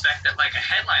kind of respect that like a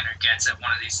headliner gets at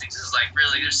one of these things. This is like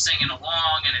really they're singing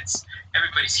along and it's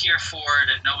everybody's here for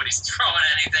it and nobody's throwing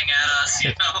anything at us,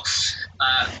 you know.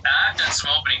 I've done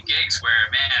some opening gigs where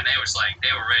man, they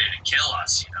were ready to kill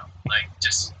us, you know, like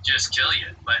just kill you.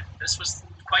 But this was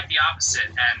quite the opposite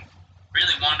and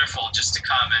really wonderful just to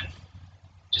come and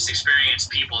just experience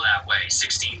people that way.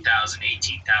 16,000,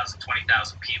 18,000,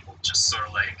 20,000 people just sort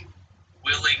of like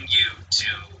willing you to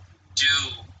do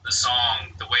the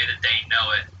song the way that they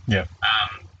know it. Yeah.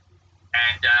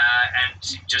 And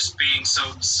just being so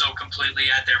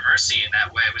completely at their mercy in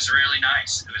that way was really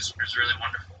nice. It was really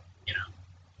wonderful, you know.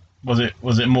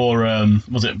 Was it more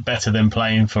was it better than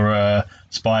playing for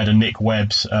Spider Nick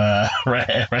Webb's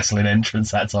wrestling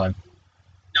entrance that time?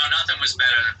 No, nothing was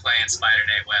better than playing Spider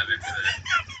Nate Webb into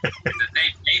the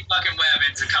Nate fucking Webb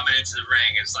into coming into the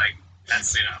ring. It's like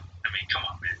that's, you know, I mean, come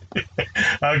on, man.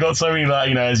 I got so many, like,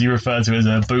 you know, as you refer to as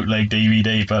a bootleg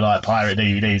DVD, but like pirate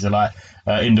DVDs are like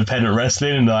independent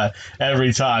wrestling, and like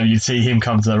every time you'd see him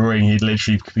come to the ring, he'd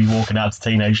literally be walking out to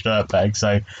Teenage Dirtbag.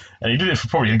 So, and he did it for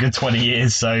probably a good 20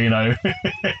 years. So, you know,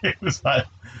 it was like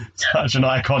such an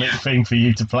iconic thing for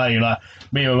you to play. Like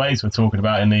me and my mates were talking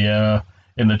about in the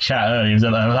chat earlier. He was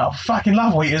like, I fucking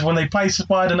love Wheatus when they play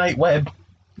Spider Nate Webb.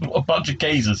 What a bunch of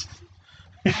geezers.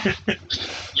 Yeah,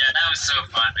 that was so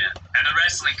fun, man. And the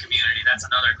wrestling community, that's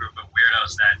another group of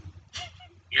weirdos that,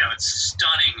 you know, it's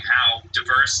stunning how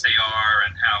diverse they are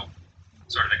and how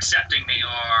sort of accepting they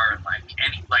are, and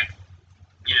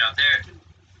you know, they're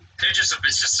just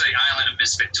it's just an island of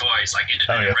misfit toys. Like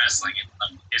independent wrestling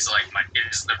is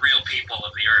the real people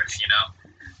of the earth, you know.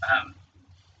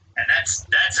 And that's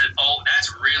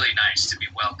really nice to be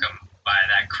welcomed by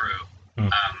that crew,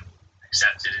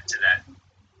 accepted into that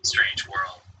strange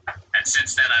world. And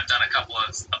since then, I've done a couple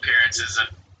of appearances. I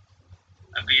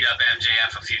beat up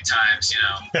MJF a few times, you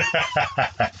know.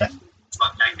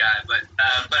 Fuck that guy, but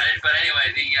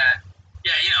anyway, you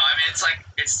know, I mean, it's like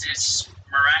it's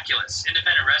miraculous.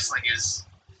 Independent wrestling is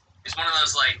one of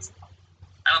those, like,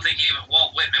 I don't think even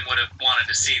Walt Whitman would have wanted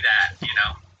to see that, you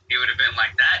know. He would have been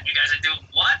like, that? You guys are doing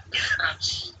what?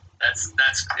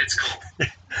 It's cool.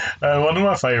 One of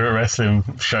my favourite wrestling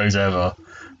shows ever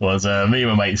was me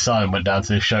and my mate Simon went down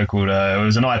to this show called it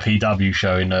was an IPW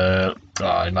show in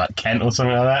like Kent or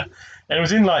something like that, and it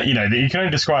was in, like, you know, you can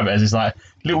only describe it as this like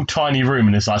little tiny room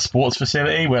in this like sports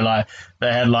facility where like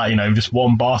they had, like, you know, just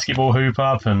one basketball hoop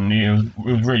up, and, you know,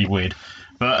 it was really weird.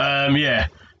 But yeah,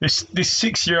 this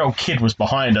 6-year-old kid was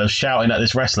behind us shouting at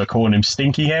this wrestler, calling him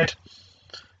Stinky Head,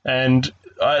 and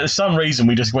for some reason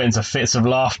we just went into fits of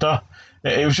laughter.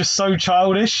 It was just so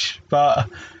childish, but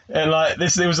like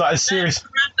this, it was like a serious.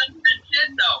 That's shit,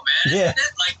 though, man. Yeah. Isn't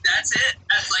it? Like, that's it.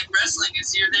 That's like wrestling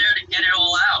is you're there to get it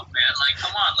all out, man. Like,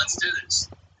 come on, let's do this.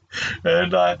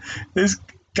 And like this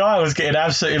guy was getting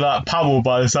absolutely like pummeled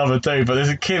by this other dude, but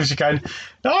this kid was just going,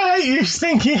 "I hate you,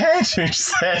 Stinky Head."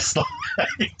 Just like,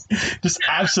 just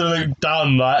absolute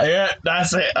done. Like, yeah,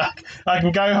 that's it. I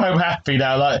can go home happy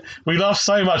now. Like, we laughed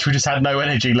so much, we just had no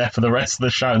energy left for the rest of the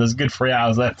show. There's a good 3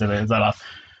 hours left of it. So like,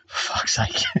 for fuck's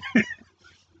sake.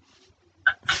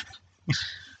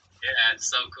 Yeah, it's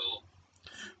so cool.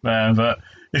 Man, but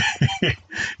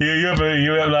you have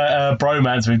like a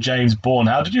bromance with James Bourne.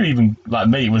 How did you even like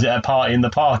meet? Was it a party in the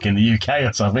park in the UK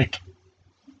or something?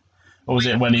 Or was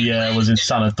it when he was in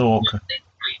Son of Dork? We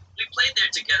played there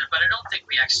together, but I don't think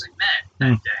we actually met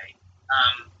that day.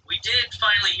 We did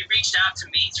finally. He reached out to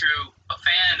me through a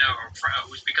fan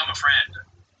who's become a friend,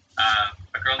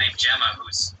 a girl named Gemma,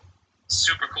 who's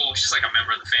super cool. She's like a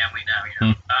member of the family now. You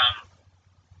know.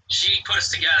 She put us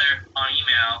together on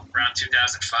email around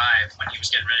 2005 when he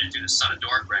was getting ready to do the Son of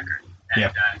Dork record,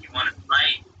 and he wanted to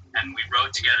write, and we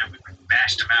wrote together. We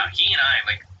bashed him out. He and I,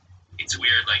 like, it's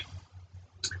weird, like,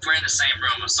 if we're in the same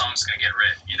room, a song's gonna get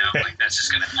written, you know, like that's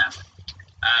just gonna happen.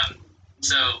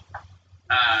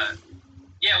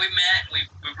 Yeah, we met. We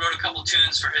wrote a couple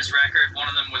tunes for his record. One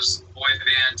of them was Boy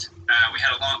Band. We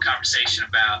had a long conversation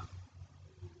about,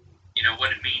 you know,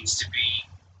 what it means to be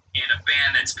in a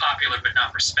band that's popular but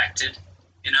not respected,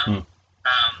 you know,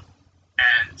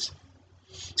 and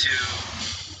to,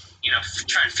 you know,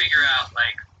 try and figure out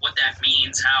like what that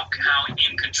means, how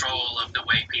in control of the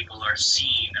way people are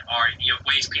seen, or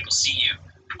ways people see you,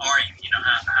 are you, you know,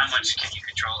 how much can you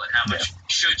control it, how much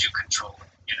should you control it,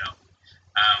 you know,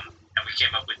 and we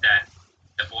came up with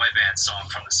the Boy Band song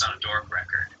from the Son of Dork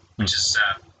record, which is,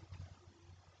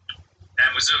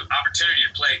 and was an opportunity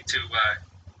to play to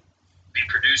be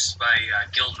produced by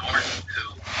Gil Norton,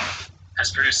 who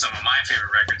has produced some of my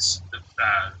favorite records, the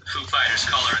Foo Fighters'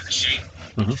 Color and the Shape,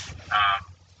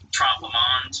 Trompe Le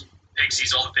Monde,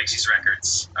 Pixies, all the Pixies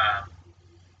records.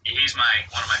 He's one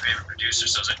of my favorite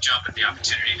producers, so it was a jump at the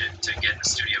opportunity to get in the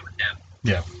studio with him.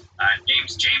 Yeah.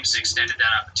 James extended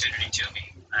that opportunity to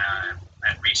me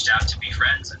and reached out to be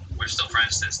friends, and we're still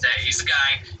friends to this day. He's the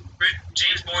guy,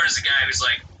 James Bourne is the guy who's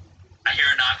like, I hear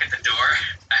a knock at the door.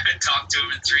 I haven't talked to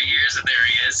him in 3 years, and there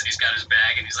he is, and he's got his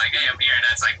bag, and he's like, hey, I'm here, and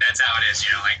that's how it is,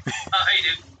 you know, like, oh, hey,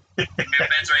 dude, your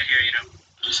bed's right here, you know,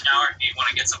 shower, you want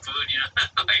to get some food, you know,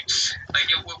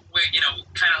 we, you know,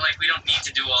 kind of like we don't need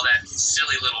to do all that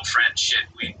silly little friend shit.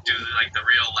 We do like the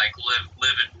real, like,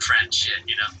 living friend shit,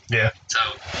 you know? Yeah.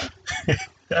 So.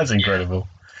 That's incredible.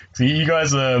 Yeah. So you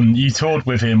guys, you toured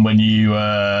with him when you,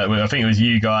 I think it was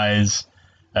you guys,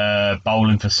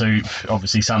 Bowling for Soup,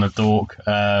 obviously Son of Dork,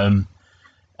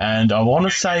 and I want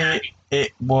to say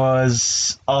it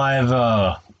was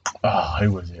either,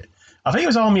 who was it? I think it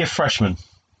was Army of Freshmen.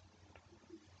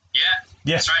 Yeah,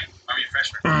 that's right, Army of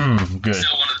Freshmen. Good.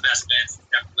 Still one of the best bands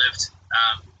that ever lived.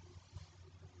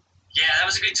 Yeah, that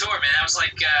was a good tour, man. That was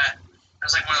like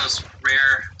one of those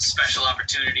rare, special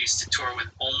opportunities to tour with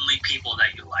only people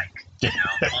that you like. You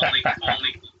know,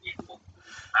 only people.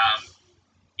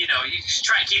 You know, you just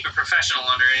try and keep it professional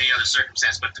under any other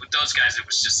circumstance, but with those guys, it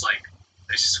was just like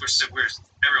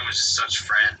everyone was just such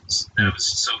friends that it was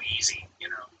so easy, you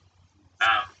know.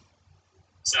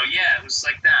 So yeah, it was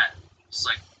like that. It was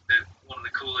like one of the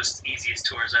coolest, easiest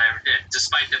tours I ever did,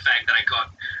 despite the fact that I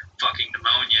caught fucking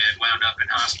pneumonia and wound up in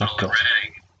hospital in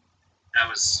Reading. That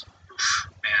was,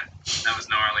 man, that was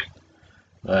gnarly.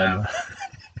 Yeah.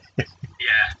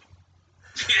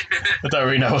 I don't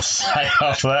really know what to say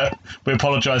after that. We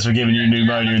apologise for giving you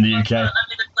pneumonia in the UK.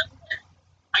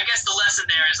 I guess the lesson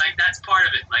there is like that's part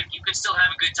of it. Like you could still have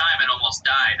a good time and almost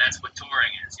die. That's what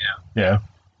touring is, you know. Yeah.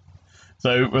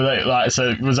 So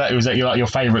was that your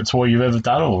favourite tour you've ever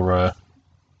done, or?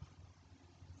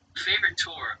 Favorite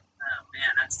tour? Oh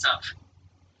man, that's tough.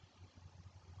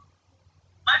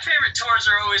 My favorite tours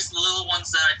are always the little ones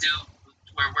that I do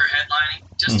where we're headlining.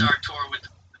 Just our tour with the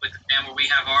band where we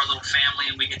have our little family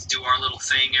and we get to do our little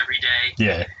thing every day.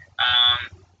 Yeah.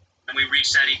 And we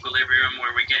reach that equilibrium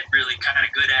where we get really kind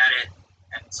of good at it.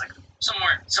 And it's like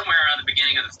somewhere around the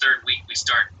beginning of the third week we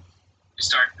start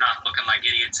not looking like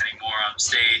idiots anymore on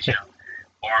stage, you know.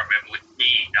 Or with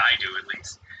me, I do at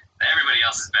least. Everybody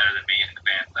else is better than me in the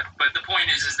band. But the point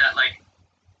is that like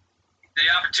the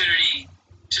opportunity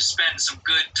to spend some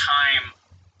good time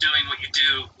doing what you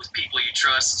do with people you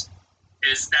trust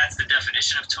that's the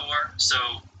definition of tour. So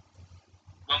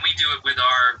when we do it with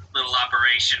our little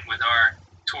operation, with our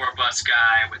tour bus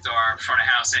guy, with our front of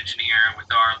house engineer, with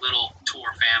our little tour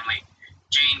family,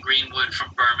 Jane Greenwood from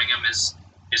Birmingham is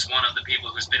one of the people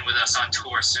who's been with us on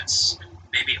tour since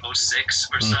maybe 06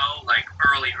 or so, like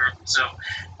early. So,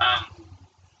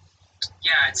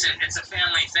 yeah, it's a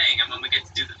family thing, and when we get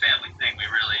to do the family thing, we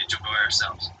really enjoy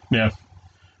ourselves. Yeah.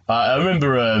 I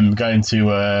remember going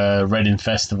to Reading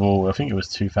Festival, I think it was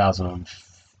 2000,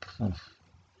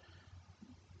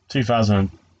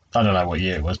 I don't know what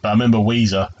year it was, but I remember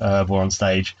Weezer were on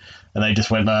stage, and they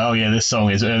just went, oh yeah, this song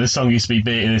used to be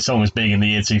big, this song was big in the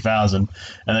year 2000,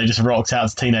 and they just rocked out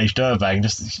to Teenage Dirtbag, and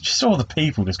just saw the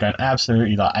people just going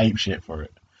absolutely like ape shit for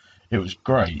it. it was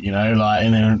great, you know. Like,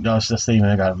 and then I was just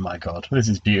even going, my God, this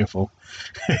is beautiful.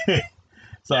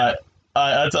 So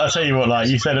I tell you what, like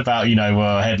you said about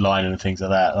headlining and things like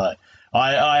that. Like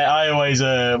I always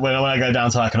when I go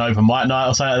down to like an open mic night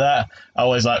or something like that, I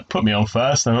always like put me on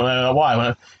first. And I'm like,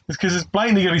 why? It's because it's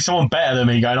plainly gonna be someone better than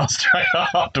me going on straight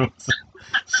afterwards.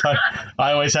 So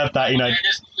I always have that, Yeah,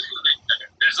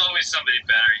 there's always somebody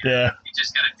better. Yeah. You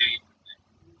just gotta do.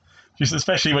 Just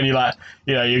especially when you're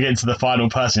getting to the final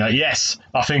person, you're like, yes,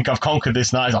 I think I've conquered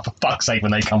this night. It's like, for fuck's sake,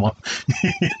 when they come on,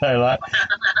 when I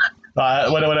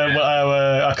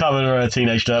cover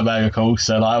Teenage Dirtbag, of course,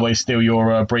 so I always steal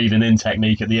your breathing in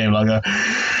technique at the end, like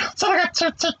so I got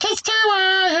to kiss to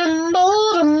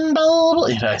and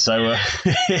bold, so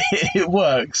it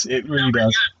works. It really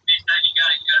does. You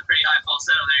got a pretty high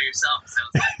falsetto there yourself. So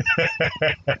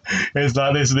It's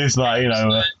like this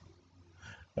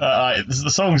the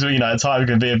songs, at times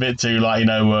can be a bit too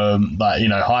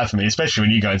high for me, especially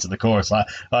when you go into the chorus. Like,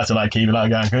 I like to keep it going,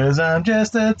 because I'm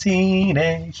just a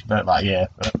teenage. But it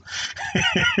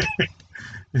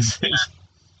is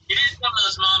one of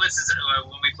those moments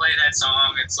when we play that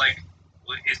song. It's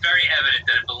very evident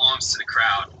that it belongs to the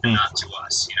crowd and not to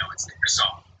us. It's their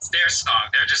song. It's their song.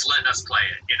 They're just letting us play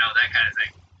it. That kind of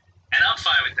thing. And I'm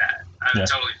fine with that. I'm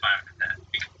totally fine with that.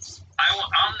 Because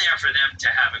I'm there for them to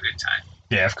have a good time.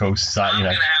 Yeah, of course. I'm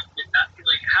gonna have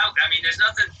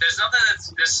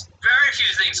there's very few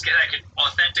things that could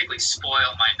authentically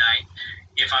spoil my night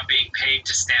if I'm being paid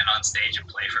to stand on stage and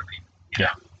play for people. You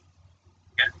know?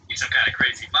 Be some kind of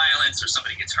crazy violence, or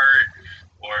somebody gets hurt,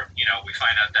 or we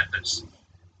find out that there's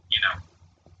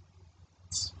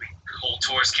whole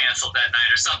tours canceled that night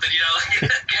or something. Like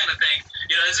that kind of thing.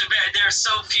 There are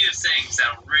so few things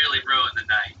that'll really ruin the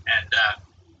night, and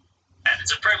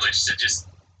it's a privilege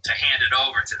to hand it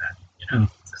over to them.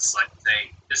 It's like,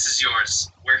 this is yours.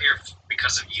 We're here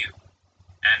because of you,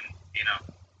 and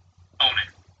own it.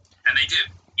 And they do.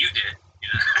 You did.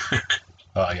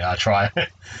 Oh yeah, I try.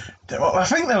 I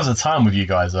think there was a time with you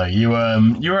guys though. You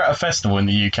were at a festival in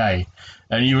the UK,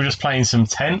 and you were just playing some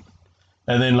tent,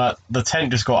 and then the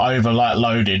tent just got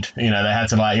loaded. They had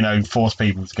to force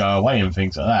people to go away and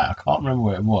things like that. I can't remember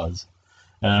where it was,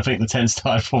 and I think the tent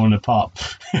started falling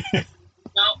apart.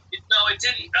 No, it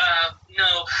didn't.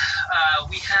 No,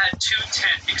 we had two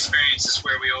tent experiences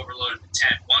where we overloaded the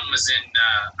tent. One was in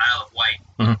Isle of Wight.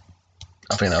 Mm-hmm.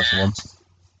 I think that was the one.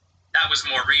 That was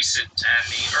more recent, and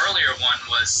the earlier one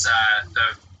was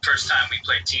the first time we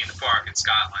played Tea in the Park in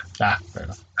Scotland. Fair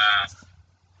enough.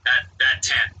 That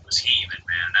tent was heaving,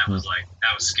 man.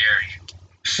 That was scary.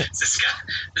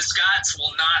 The Scots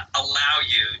will not allow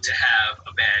you to have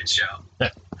a bad show.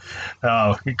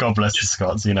 Oh, God bless the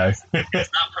Scots. It's not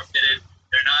permitted.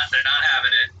 They're not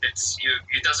having it. It's you.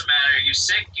 It doesn't matter. Are you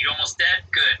sick? You almost dead?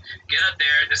 Good. Get up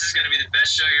there. This is going to be the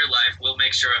best show of your life. We'll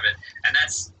make sure of it. And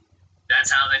that's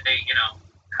how they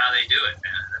how they do it,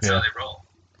 man. That's how they roll.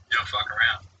 They don't fuck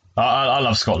around. I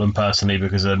love Scotland personally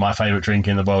because my favourite drink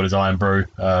in the world is Iron Brew.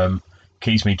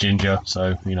 Keeps me ginger,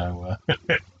 so Yeah,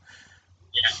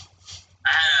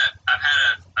 I've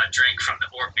had a drink from the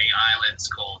Orkney Islands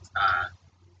called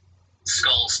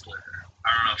Skull Splitter. I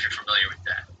don't know if you're familiar with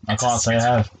that. I can't say I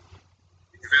have.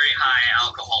 It's a very high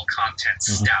alcohol content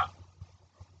stout.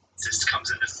 It just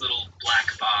comes in this little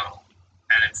black bottle,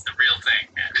 and it's the real thing,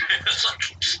 man.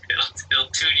 it'll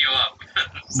tune you up.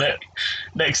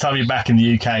 Next time you're back in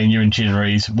the UK and you're in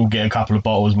Chinneries, we'll get a couple of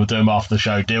bottles and we'll do them after the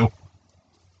show. Deal?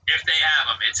 If they have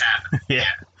them, it's happening. Yeah.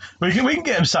 We can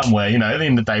get them somewhere. At the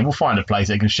end of the day, we'll find a place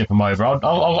that can ship them over.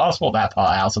 I'll sort that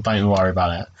part out, so don't worry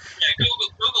about it. Yeah,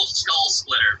 Google Skull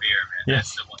Splitter beer, man. Yeah.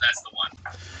 That's the one.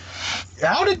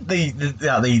 How did the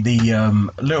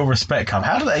Little Respect come?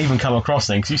 How did that even come across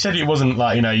then? Because you said it wasn't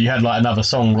you had another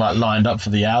song lined up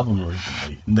for the album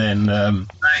originally. Then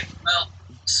right. Well,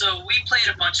 so we played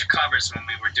a bunch of covers when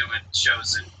we were doing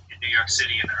shows in New York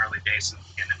City in the early days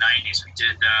in the 90s. We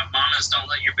did Mamas Don't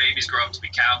Let Your Babies Grow Up to Be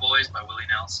Cowboys by Willie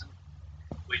Nelson.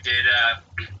 We did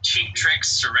Cheap Tricks,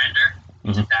 Surrender.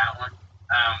 We did that one.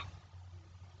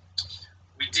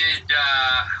 We did,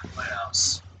 what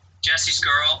else? Jesse's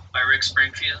Girl by Rick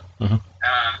Springfield. Mm-hmm.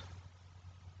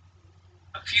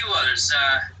 A few others.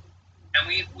 And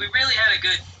we really had a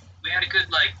good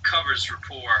covers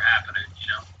rapport happening,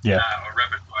 or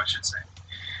repertoire, I should say.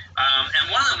 And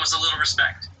one of them was A Little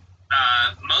Respect.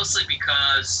 Mostly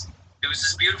because it was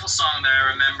this beautiful song that I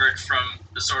remembered from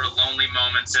the sort of lonely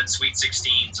moments at Sweet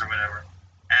 16s or whatever.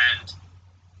 And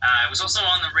it was also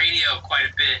on the radio quite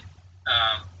a bit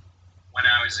when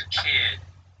I was a kid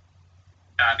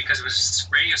because it was this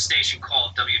radio station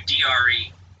called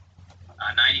WDRE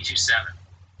 92.7.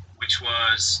 which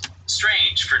was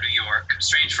strange for New York,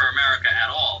 strange for America at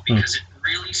all, because it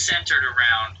really centered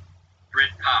around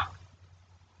Britpop.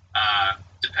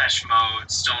 Depeche Mode,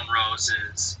 Stone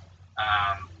Roses,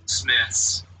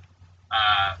 Smiths,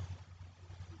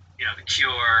 The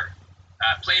Cure,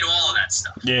 played all of that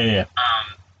stuff. Yeah.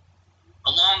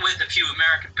 Along with a few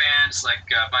American bands like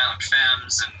Violent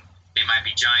Femmes and They Might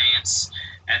Be Giants,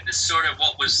 and this sort of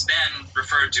what was then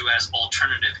referred to as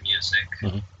alternative music,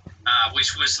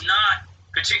 which was not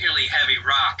particularly heavy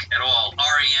rock at all.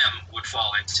 REM would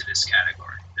fall into this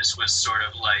category. This was sort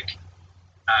of like,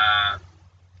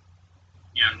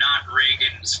 not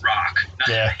Reagan's rock.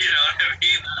 Yeah. You know what I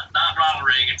mean? Not Ronald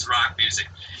Reagan's rock music.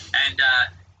 And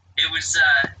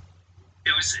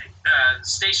the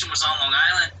station was on Long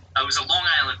Island. It was a Long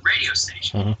Island radio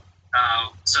station.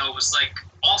 So it was like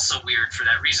also weird for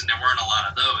that reason. There weren't a lot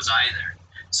of those either.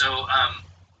 So,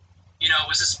 it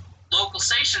was this local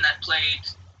station that played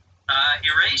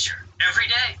Erasure every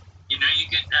day. You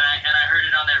could, and I heard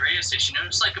it on that radio station. It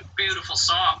was like a beautiful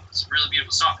song. It was a really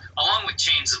beautiful song, along with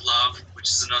Chains of Love,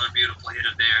 which is another beautiful hit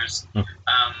of theirs. And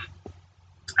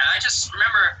I just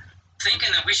remember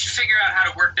thinking that we should figure out how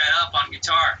to work that up on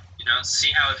guitar,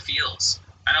 see how it feels.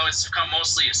 I know it's become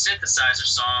mostly a synthesizer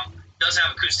song. It does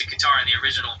have acoustic guitar in the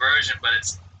original version, but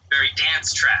it's very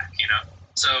dance track,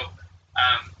 So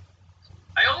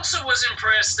I also was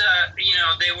impressed,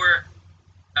 they were,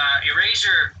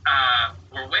 Erasure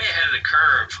were way ahead of the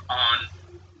curve on,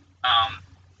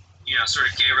 sort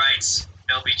of gay rights,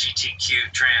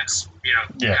 LGBTQ, trans,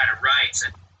 kind of rights.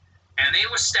 And they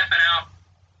were stepping out,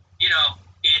 in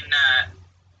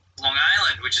Long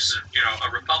Island, which is, a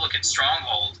Republican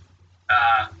stronghold,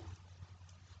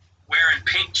 wearing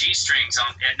pink G-strings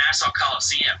at Nassau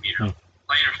Coliseum,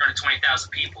 playing in front of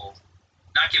 20,000 people,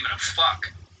 not giving a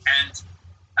fuck. And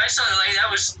I saw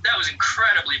that was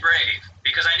incredibly brave,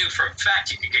 because I knew for a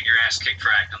fact you could get your ass kicked for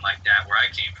acting like that where I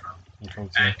came from.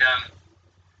 And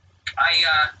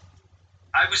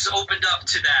I was opened up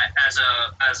to that as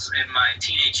in my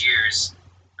teenage years,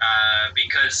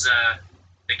 because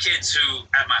the kids who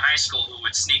at my high school who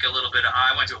would sneak a little bit of,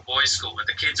 I went to a boys' school, but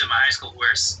the kids at my high school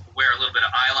wear a little bit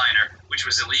of eyeliner, which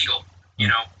was illegal,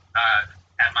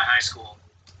 at my high school.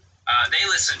 They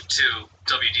listened to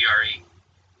WDRE.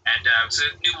 And it was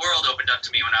a new world opened up to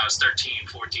me when I was 13,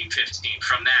 14, 15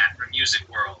 from music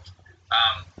world,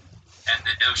 and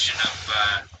the notion of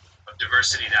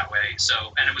diversity that way.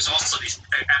 So, and it was also these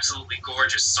absolutely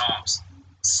gorgeous songs,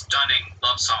 stunning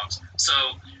love songs.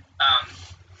 So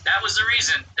that was the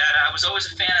reason that I was always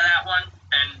a fan of that one.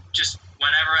 And just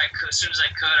whenever I could, as soon as I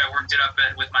could, I worked it up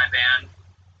with my band.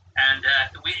 And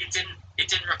it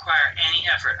didn't require any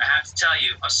effort. I have to tell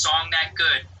you, a song that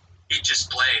good, it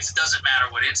just plays. It doesn't matter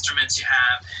what instruments you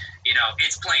have,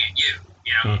 it's playing you,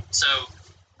 So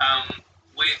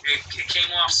it came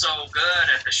off so good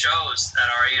at the shows that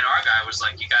our A&R guy was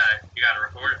like, you gotta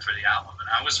record it for the album. And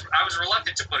I was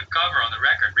reluctant to put a cover on the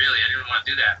record. Really, I didn't want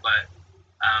to do that, but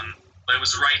it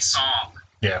was the right song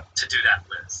to do that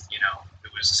with.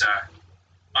 It was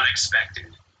unexpected,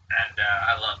 and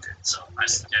I loved it. So I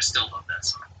still love that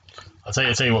song. I'll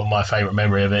tell you what my favourite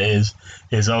memory of it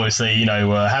is obviously,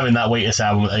 having that Wheatus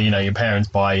album that, your parents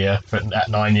buy you at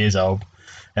 9 years old.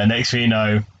 And next thing you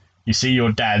know, you see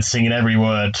your dad singing every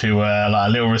word to like A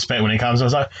Little Respect when it comes. I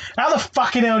was like, how the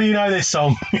fucking hell do you know this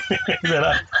song?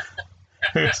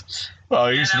 Well,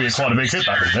 it used to be quite a big hit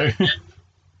back then, too.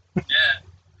 Yeah,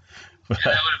 that would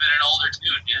have been an older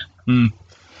tune,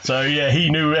 So, yeah,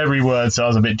 he knew every word, so I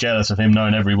was a bit jealous of him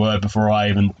knowing every word before I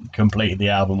even completed the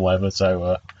album or whatever.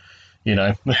 So,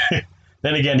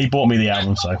 then again, he bought me the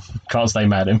album, so can't stay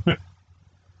mad at him.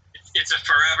 It's a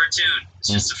forever tune. It's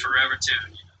just a forever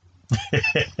tune.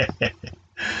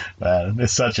 Man,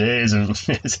 it's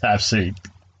absolute.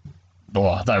 Oh,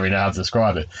 I don't really know how to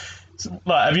describe it.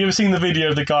 Like, have you ever seen the video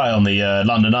of the guy on the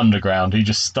London Underground who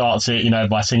just starts it,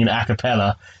 by singing a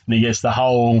cappella, and he gets the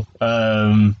whole,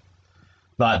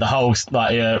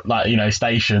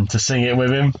 station to sing it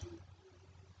with him?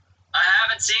 I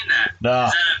haven't seen that. No.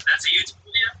 That's a YouTube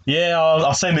video? Yeah,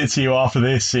 I'll send it to you after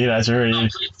this. It's a really,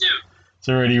 please do. It's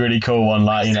a really, really cool one.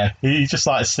 Like, he's just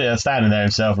like standing there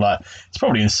himself. Like, it's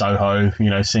probably in Soho,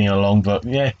 singing along. But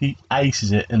yeah, he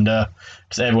aces it, and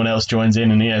just everyone else joins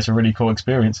in, and it's a really cool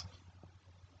experience.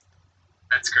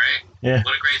 That's great. Yeah.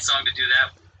 What a great song to do that.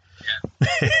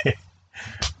 Yeah.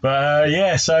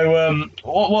 But so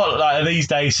what like these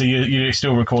days? So you're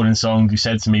still recording songs. You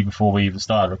said to me before we even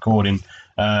started recording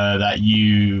that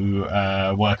you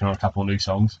working on a couple of new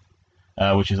songs,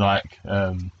 which is like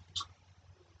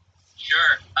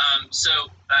Sure. So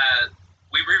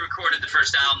we re-recorded the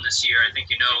first album this year. I think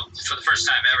you know, for the first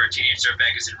time ever, Teenage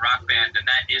Dirtbag is in Rock Band, and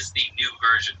that is the new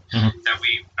version that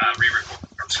we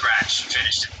re-recorded from scratch,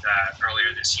 finished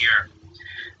earlier this year.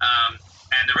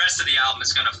 And the rest of the album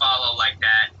is going to follow like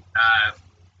that.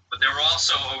 But there were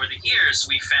also, over the years,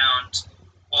 we found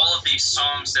all of these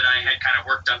songs that I had kind of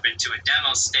worked up into a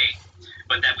demo state,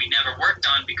 but that we never worked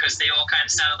on because they all kind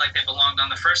of sounded like they belonged on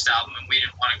the first album, and we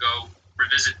didn't want to go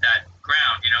revisit that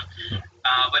ground, you know.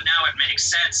 But now it makes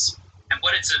sense. And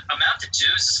what it's amounted to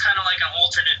is just kind of like an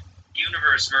alternate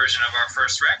universe version of our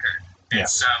first record.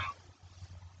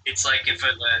 It's like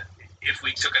if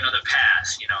we took another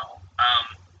path, you know.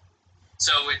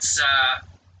 So it's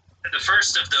the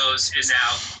first of those is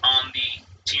out on the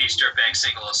Teenage Dirtbag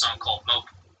single, a song called Mope.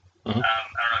 I don't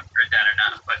know if you heard that or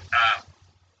not, but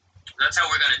that's how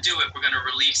we're going to do it. We're going to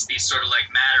release these sort of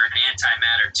like matter and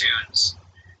antimatter tunes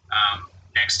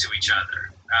next to each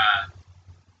other.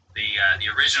 The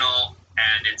original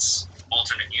and its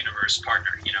alternate universe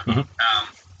partner, you know.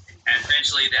 And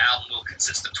eventually the album will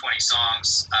consist of 20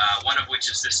 songs, one of which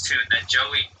is this tune that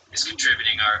Joey is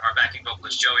contributing, our backing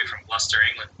vocalist Joey from Gloucester,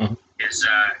 England. She's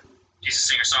a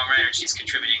singer-songwriter, and she's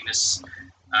contributing this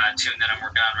tune that I'm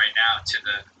working on right now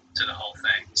to the whole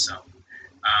thing. So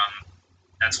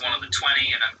that's one of the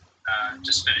 20, and I'm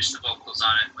just finished the vocals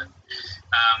on it. But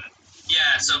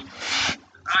yeah, so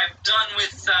I'm done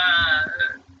with,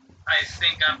 I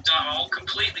think I'm done, all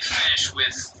completely finished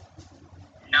with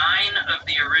 9 of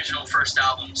the original first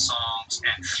album songs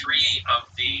and 3 of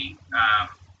the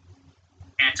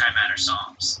antimatter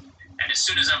songs. And as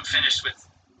soon as I'm finished with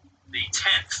the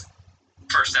 10th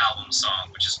first album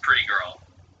song, which is Pretty Girl,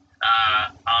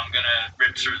 I'm gonna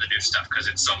rip through the new stuff because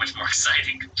it's so much more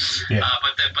exciting.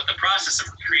 But the process of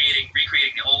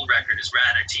recreating the old record is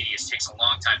rather tedious. It takes a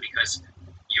long time because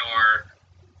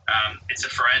it's a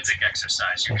forensic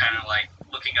exercise. You're kind of like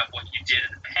looking up what you did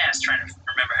in the past, trying to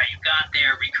remember how you got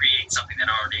there, recreate something that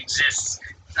already exists.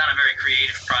 It's not a very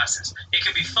creative process. It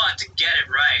can be fun to get it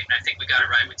right, and I think we got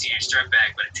it right with Teenage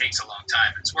Dirtbag, but it takes a long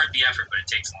time. It's worth the effort, but it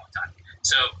takes a long time.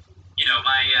 So, you know,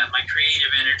 my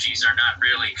creative energies are not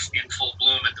really in full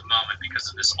bloom at the moment because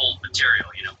of this old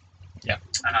material, you know.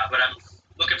 But I'm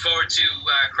looking forward to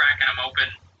cracking them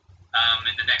open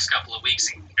in the next couple of weeks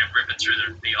and ripping through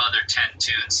the other 10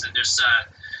 tunes. And there's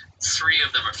 3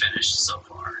 of them are finished so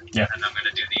far, and I'm going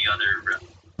to do the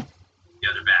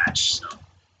other batch. So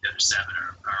the other 7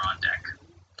 are on deck.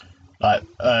 Like,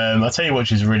 I'll tell you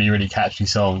which is a really, really catchy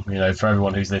song, you know, for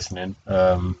everyone who's listening.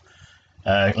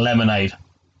 Lemonade.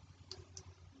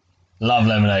 Love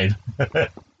Lemonade.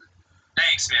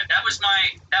 Thanks, man. That was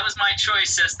my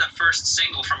choice as the first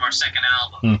single from our second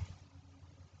album.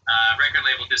 Record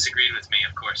label disagreed with me,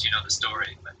 of course, you know the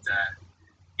story, but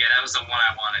yeah, that was the one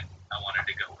I wanted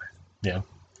to go with. Yeah.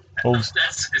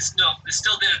 It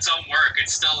still did its own work.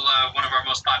 It's still one of our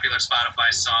most popular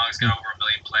Spotify songs. Got over 1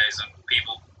 million plays, and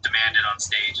people demand it on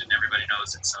stage, and everybody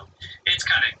knows it. So it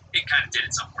kind of did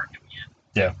its own work in the end.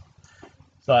 Yeah.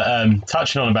 So,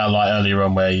 touching on about like earlier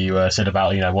on where you said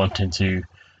about, you know, wanting to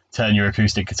turn your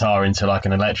acoustic guitar into like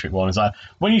an electric one. It's like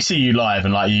when you see you live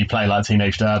and like you play like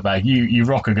Teenage Dirtbag, you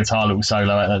rock a guitar little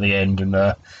solo at the end, and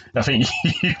I think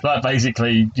you like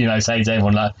basically, you know, say to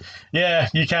everyone like, yeah,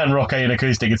 you can rock an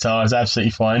acoustic guitar, it's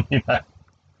absolutely fine, you know.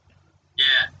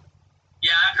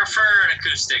 Yeah, I prefer an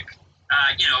acoustic.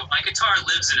 You know, my guitar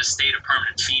lives in a state of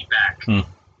permanent feedback,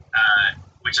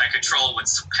 which I control with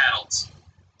some pedals.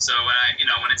 So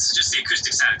when it's just the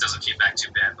acoustic sound, it doesn't feedback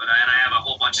too bad. But I have a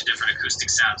whole bunch of different acoustic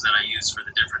sounds that I use for the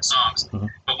different songs.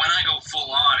 But when I go full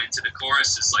on into the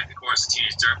choruses, like the chorus of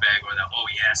Teenage Dirtbag or the Oh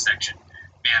Yeah section,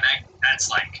 man, that's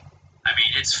like, I mean,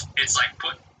 it's like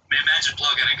imagine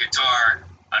plugging an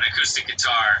acoustic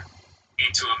guitar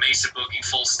into a Mesa Boogie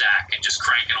full stack and just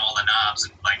cranking all the knobs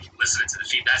and like listening to the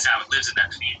feed. That's how it lives in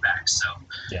that feedback. So,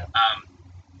 yeah.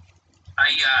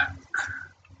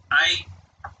 I've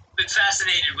been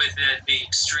fascinated with the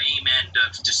extreme end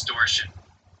of distortion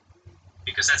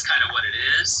because that's kind of what it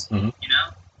is, you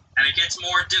know? And it gets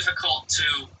more difficult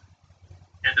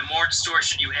and the more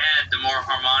distortion you add, the more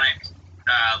harmonic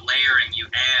layering you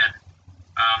add,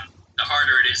 the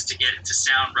harder it is to get it to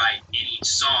sound right in each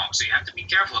song. So you have to be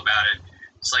careful about it.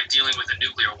 It's like dealing with a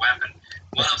nuclear weapon.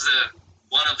 One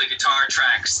of the guitar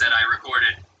tracks that I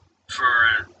recorded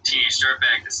for Teenage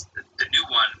Dirtbag, the new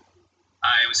one,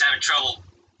 I was having trouble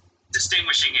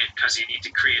distinguishing it because you need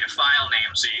to create a file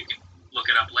name so you can look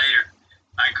it up later.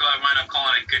 I wound up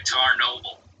calling it Guitar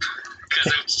Noble because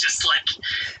it was just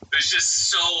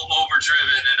so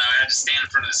overdriven, and I had to stand in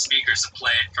front of the speakers and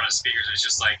play in front of speakers. It was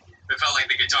just like, it felt like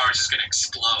the guitar was just going to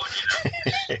explode,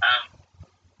 you know?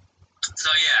 So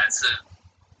yeah,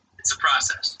 it's a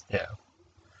process. Yeah.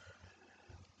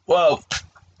 Well,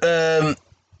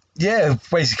 yeah,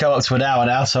 basically come up to an hour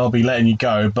now, so I'll be letting you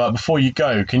go. But before you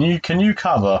go, can you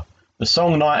cover the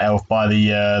song "Night Elf" by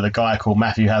the guy called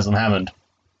Matthew Haslam Hammond?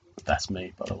 That's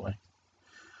me, by the way.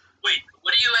 Wait,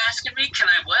 what are you asking me? Can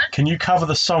I what? Can you cover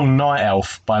the song "Night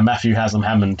Elf" by Matthew Haslam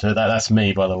Hammond? That's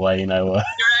me, by the way. You know. You're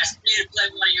asking me to play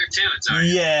one of your tunes, aren't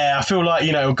you? Yeah, I feel like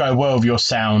it'll go well with your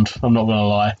sound. I'm not gonna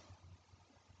lie.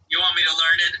 You want me to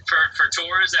learn it for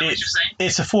tour? Is that what you're saying?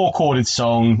 It's a 4-chorded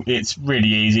song. It's really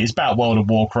easy. It's about World of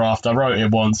Warcraft. I wrote it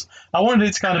once. I wanted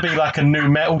it to kind of be like a new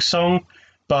metal song,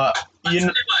 but Tell you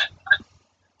what,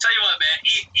 man.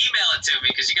 Email it to me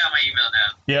because you got my email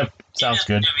now. Yep, sounds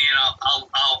good. Email it to me and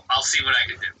I'll see what I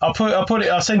can do. I'll put it.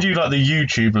 I'll send you like the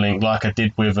YouTube link, like I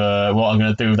did with what I'm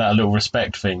going to do with that little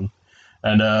respect thing,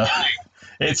 and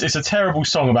it's a terrible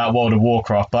song about World of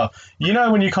Warcraft. But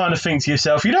when you kind of think to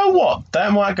yourself, you know what,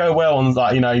 that might go well on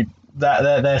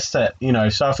that their set.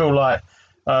 So I feel like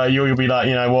you'll be like,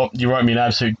 you know what, you wrote me an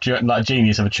absolute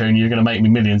genius of a tune. You're going to make me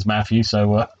millions, Matthew. So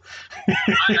I'm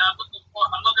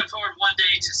looking forward one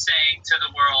day to saying to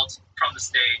the world from the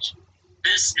stage,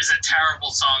 this is a terrible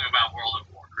song about World of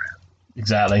Warcraft.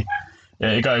 Exactly.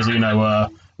 Yeah, it goes,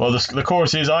 well, the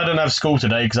chorus is, I don't have school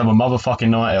today because I'm a motherfucking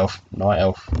night elf. Night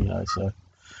elf,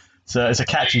 so it's a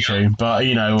catchy tune, but,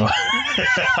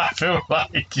 I feel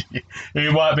like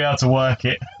you might be able to work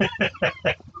it.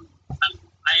 I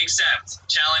accept.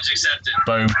 Challenge accepted.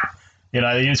 Boom.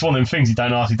 It's one of them things you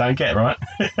don't ask, you don't get, right?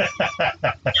 Yeah.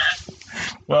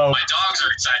 Well, my dogs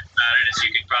are excited about it, as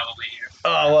you can probably hear.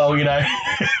 Oh, well,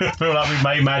 I feel like we've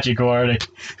made magic already.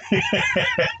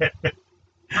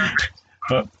 Perfect.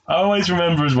 But I always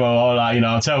remember as well,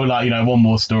 I'll tell, one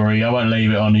more story. I won't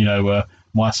leave it on,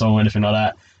 my song or anything like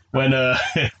that. When,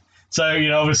 so,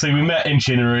 obviously we met in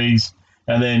Chinnery's,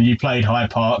 and then you played Hyde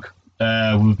Park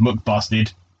with Muck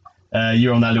Busted.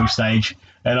 You're on that little stage.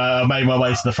 And I made my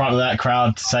way to the front of that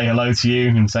crowd to say hello to you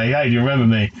and say, hey, do you remember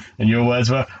me? And your words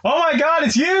were, oh my God,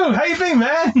 it's you! How you been,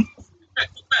 man?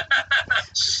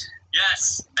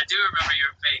 Yes, I do remember your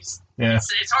face. Yeah.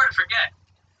 It's hard to forget.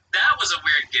 That was a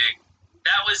weird gig.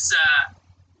 That was,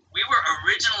 we were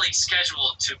originally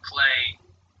scheduled to play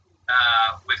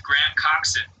with Graham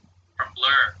Coxon from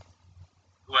Blur,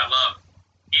 who I love,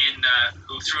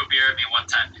 who threw a beer at me one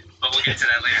time, but we'll get to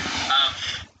that later.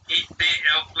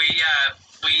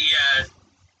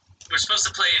 We're supposed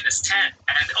to play in this tent,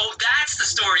 and that's the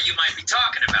story you might be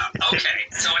talking about. Okay,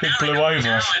 so now I know what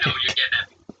you're getting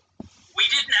at. We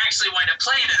didn't actually wind up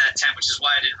playing in that tent, which is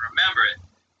why I didn't remember it.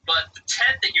 But the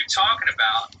tent that you're talking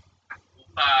about,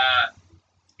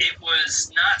 it was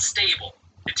not stable.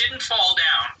 It didn't fall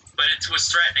down, but it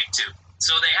was threatening to.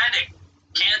 So they had to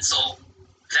cancel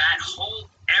that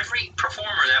whole. Every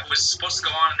performer that was supposed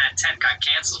to go on in that tent got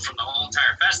canceled from the whole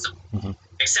entire festival,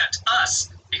 except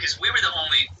us, because we were the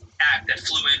only act that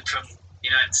flew in from the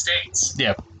United States.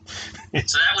 Yeah.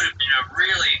 So that would have been a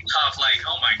really tough,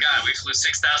 oh my God, we flew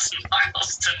 6,000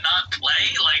 miles to not play?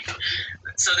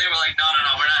 So they were like, no,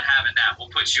 we're not having that.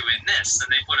 We'll put you in this. And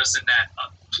they put us in that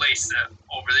place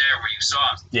over there where you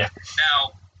saw us. Yeah.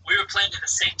 Now, we were playing at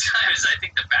the same time as, I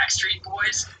think, the Backstreet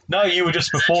Boys. No, you were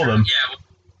just before them. Yeah.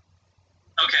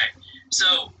 Okay.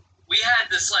 So we had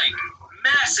this,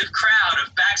 massive crowd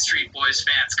of Backstreet Boys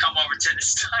fans come over to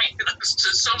this tiny, it was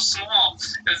just so small.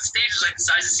 The stage was like the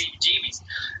size of CBGB's.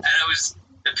 And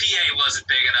the PA wasn't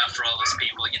big enough for all those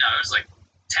people. It was like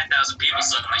 10,000 people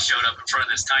suddenly showed up in front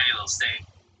of this tiny little stage.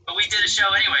 But we did a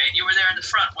show anyway, and you were there in the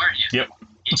front, weren't you? Yep.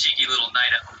 You cheeky little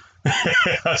night owl.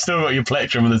 I still got your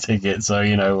plectrum and the ticket, so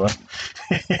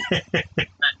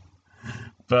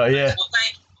But yeah. Well,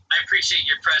 thank you. I appreciate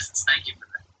your presence. Thank you for that.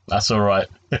 That's all right.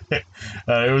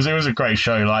 It was a great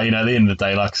show. At the end of the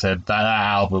day, like I said, that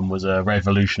album was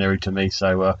revolutionary to me.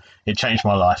 So it changed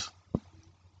my life.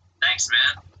 Thanks,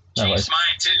 man. Changed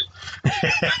mine too.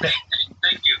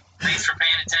 Thank you. Thanks for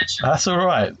paying attention. That's all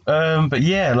right. But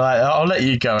yeah, I'll let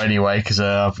you go anyway because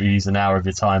I've used an hour of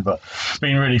your time. But it's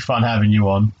been really fun having you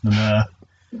on, and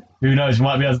who knows, we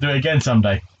might be able to do it again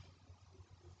someday.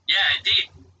 Yeah, indeed.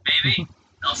 Maybe.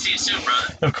 I'll see you soon,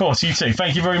 brother. Of course, you too.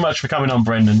 Thank you very much for coming on,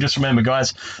 Brendan. Just remember,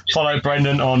 guys, follow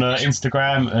Brendan on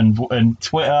Instagram and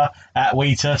Twitter at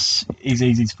Wheatus. He's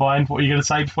easy to find. What were you going to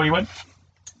say before you went?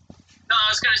 No,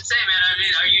 I was going to say, man,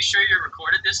 are you sure you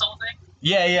recorded this whole thing?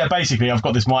 Yeah, basically, I've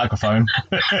got this microphone.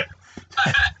 This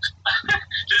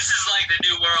is like the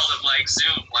new world of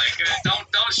Zoom.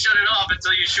 Don't shut it off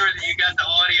until you're sure that you got the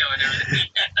audio and everything.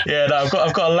 Yeah, no,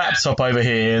 I've got a laptop over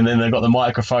here, and then they've got the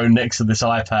microphone next to this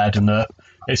iPad, and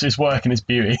it's just working its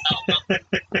beauty. Well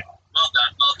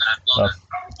done. Well,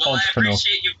 I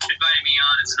appreciate you inviting me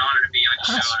on, It's an honor to be on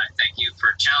your show, and I thank you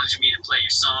for challenging me to play your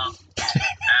song.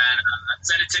 And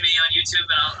send it to me on YouTube,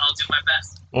 and I'll do my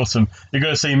best. Awesome. You're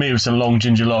going to see me with some long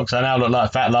ginger locks. I now look like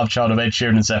a fat love child of Ed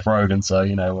Sheeran and Seth Rogen, so,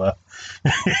 you know.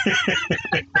 Do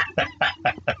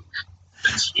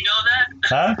you know that?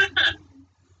 Huh?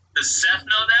 Does Seth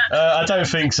know that? I don't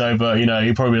think so, but, you know,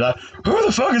 you're probably like, who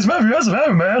the fuck is Matthew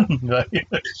Hasselhoff, man? All right,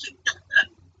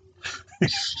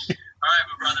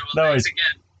 my brother. Well, No thanks worries.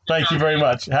 again. Thank you very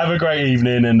much. Have a great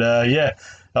evening, and, yeah,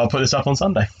 I'll put this up on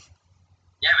Sunday.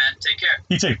 Yeah, man. Take care.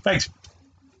 You too. Thanks.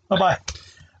 Bye-bye.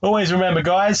 Always remember,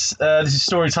 guys, this is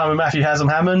Storytime with Matthew Haslam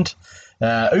Hammond.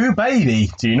 Ooh, baby,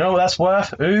 do you know what that's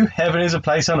worth? Ooh, heaven is a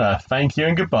place on earth. Thank you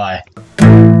and goodbye.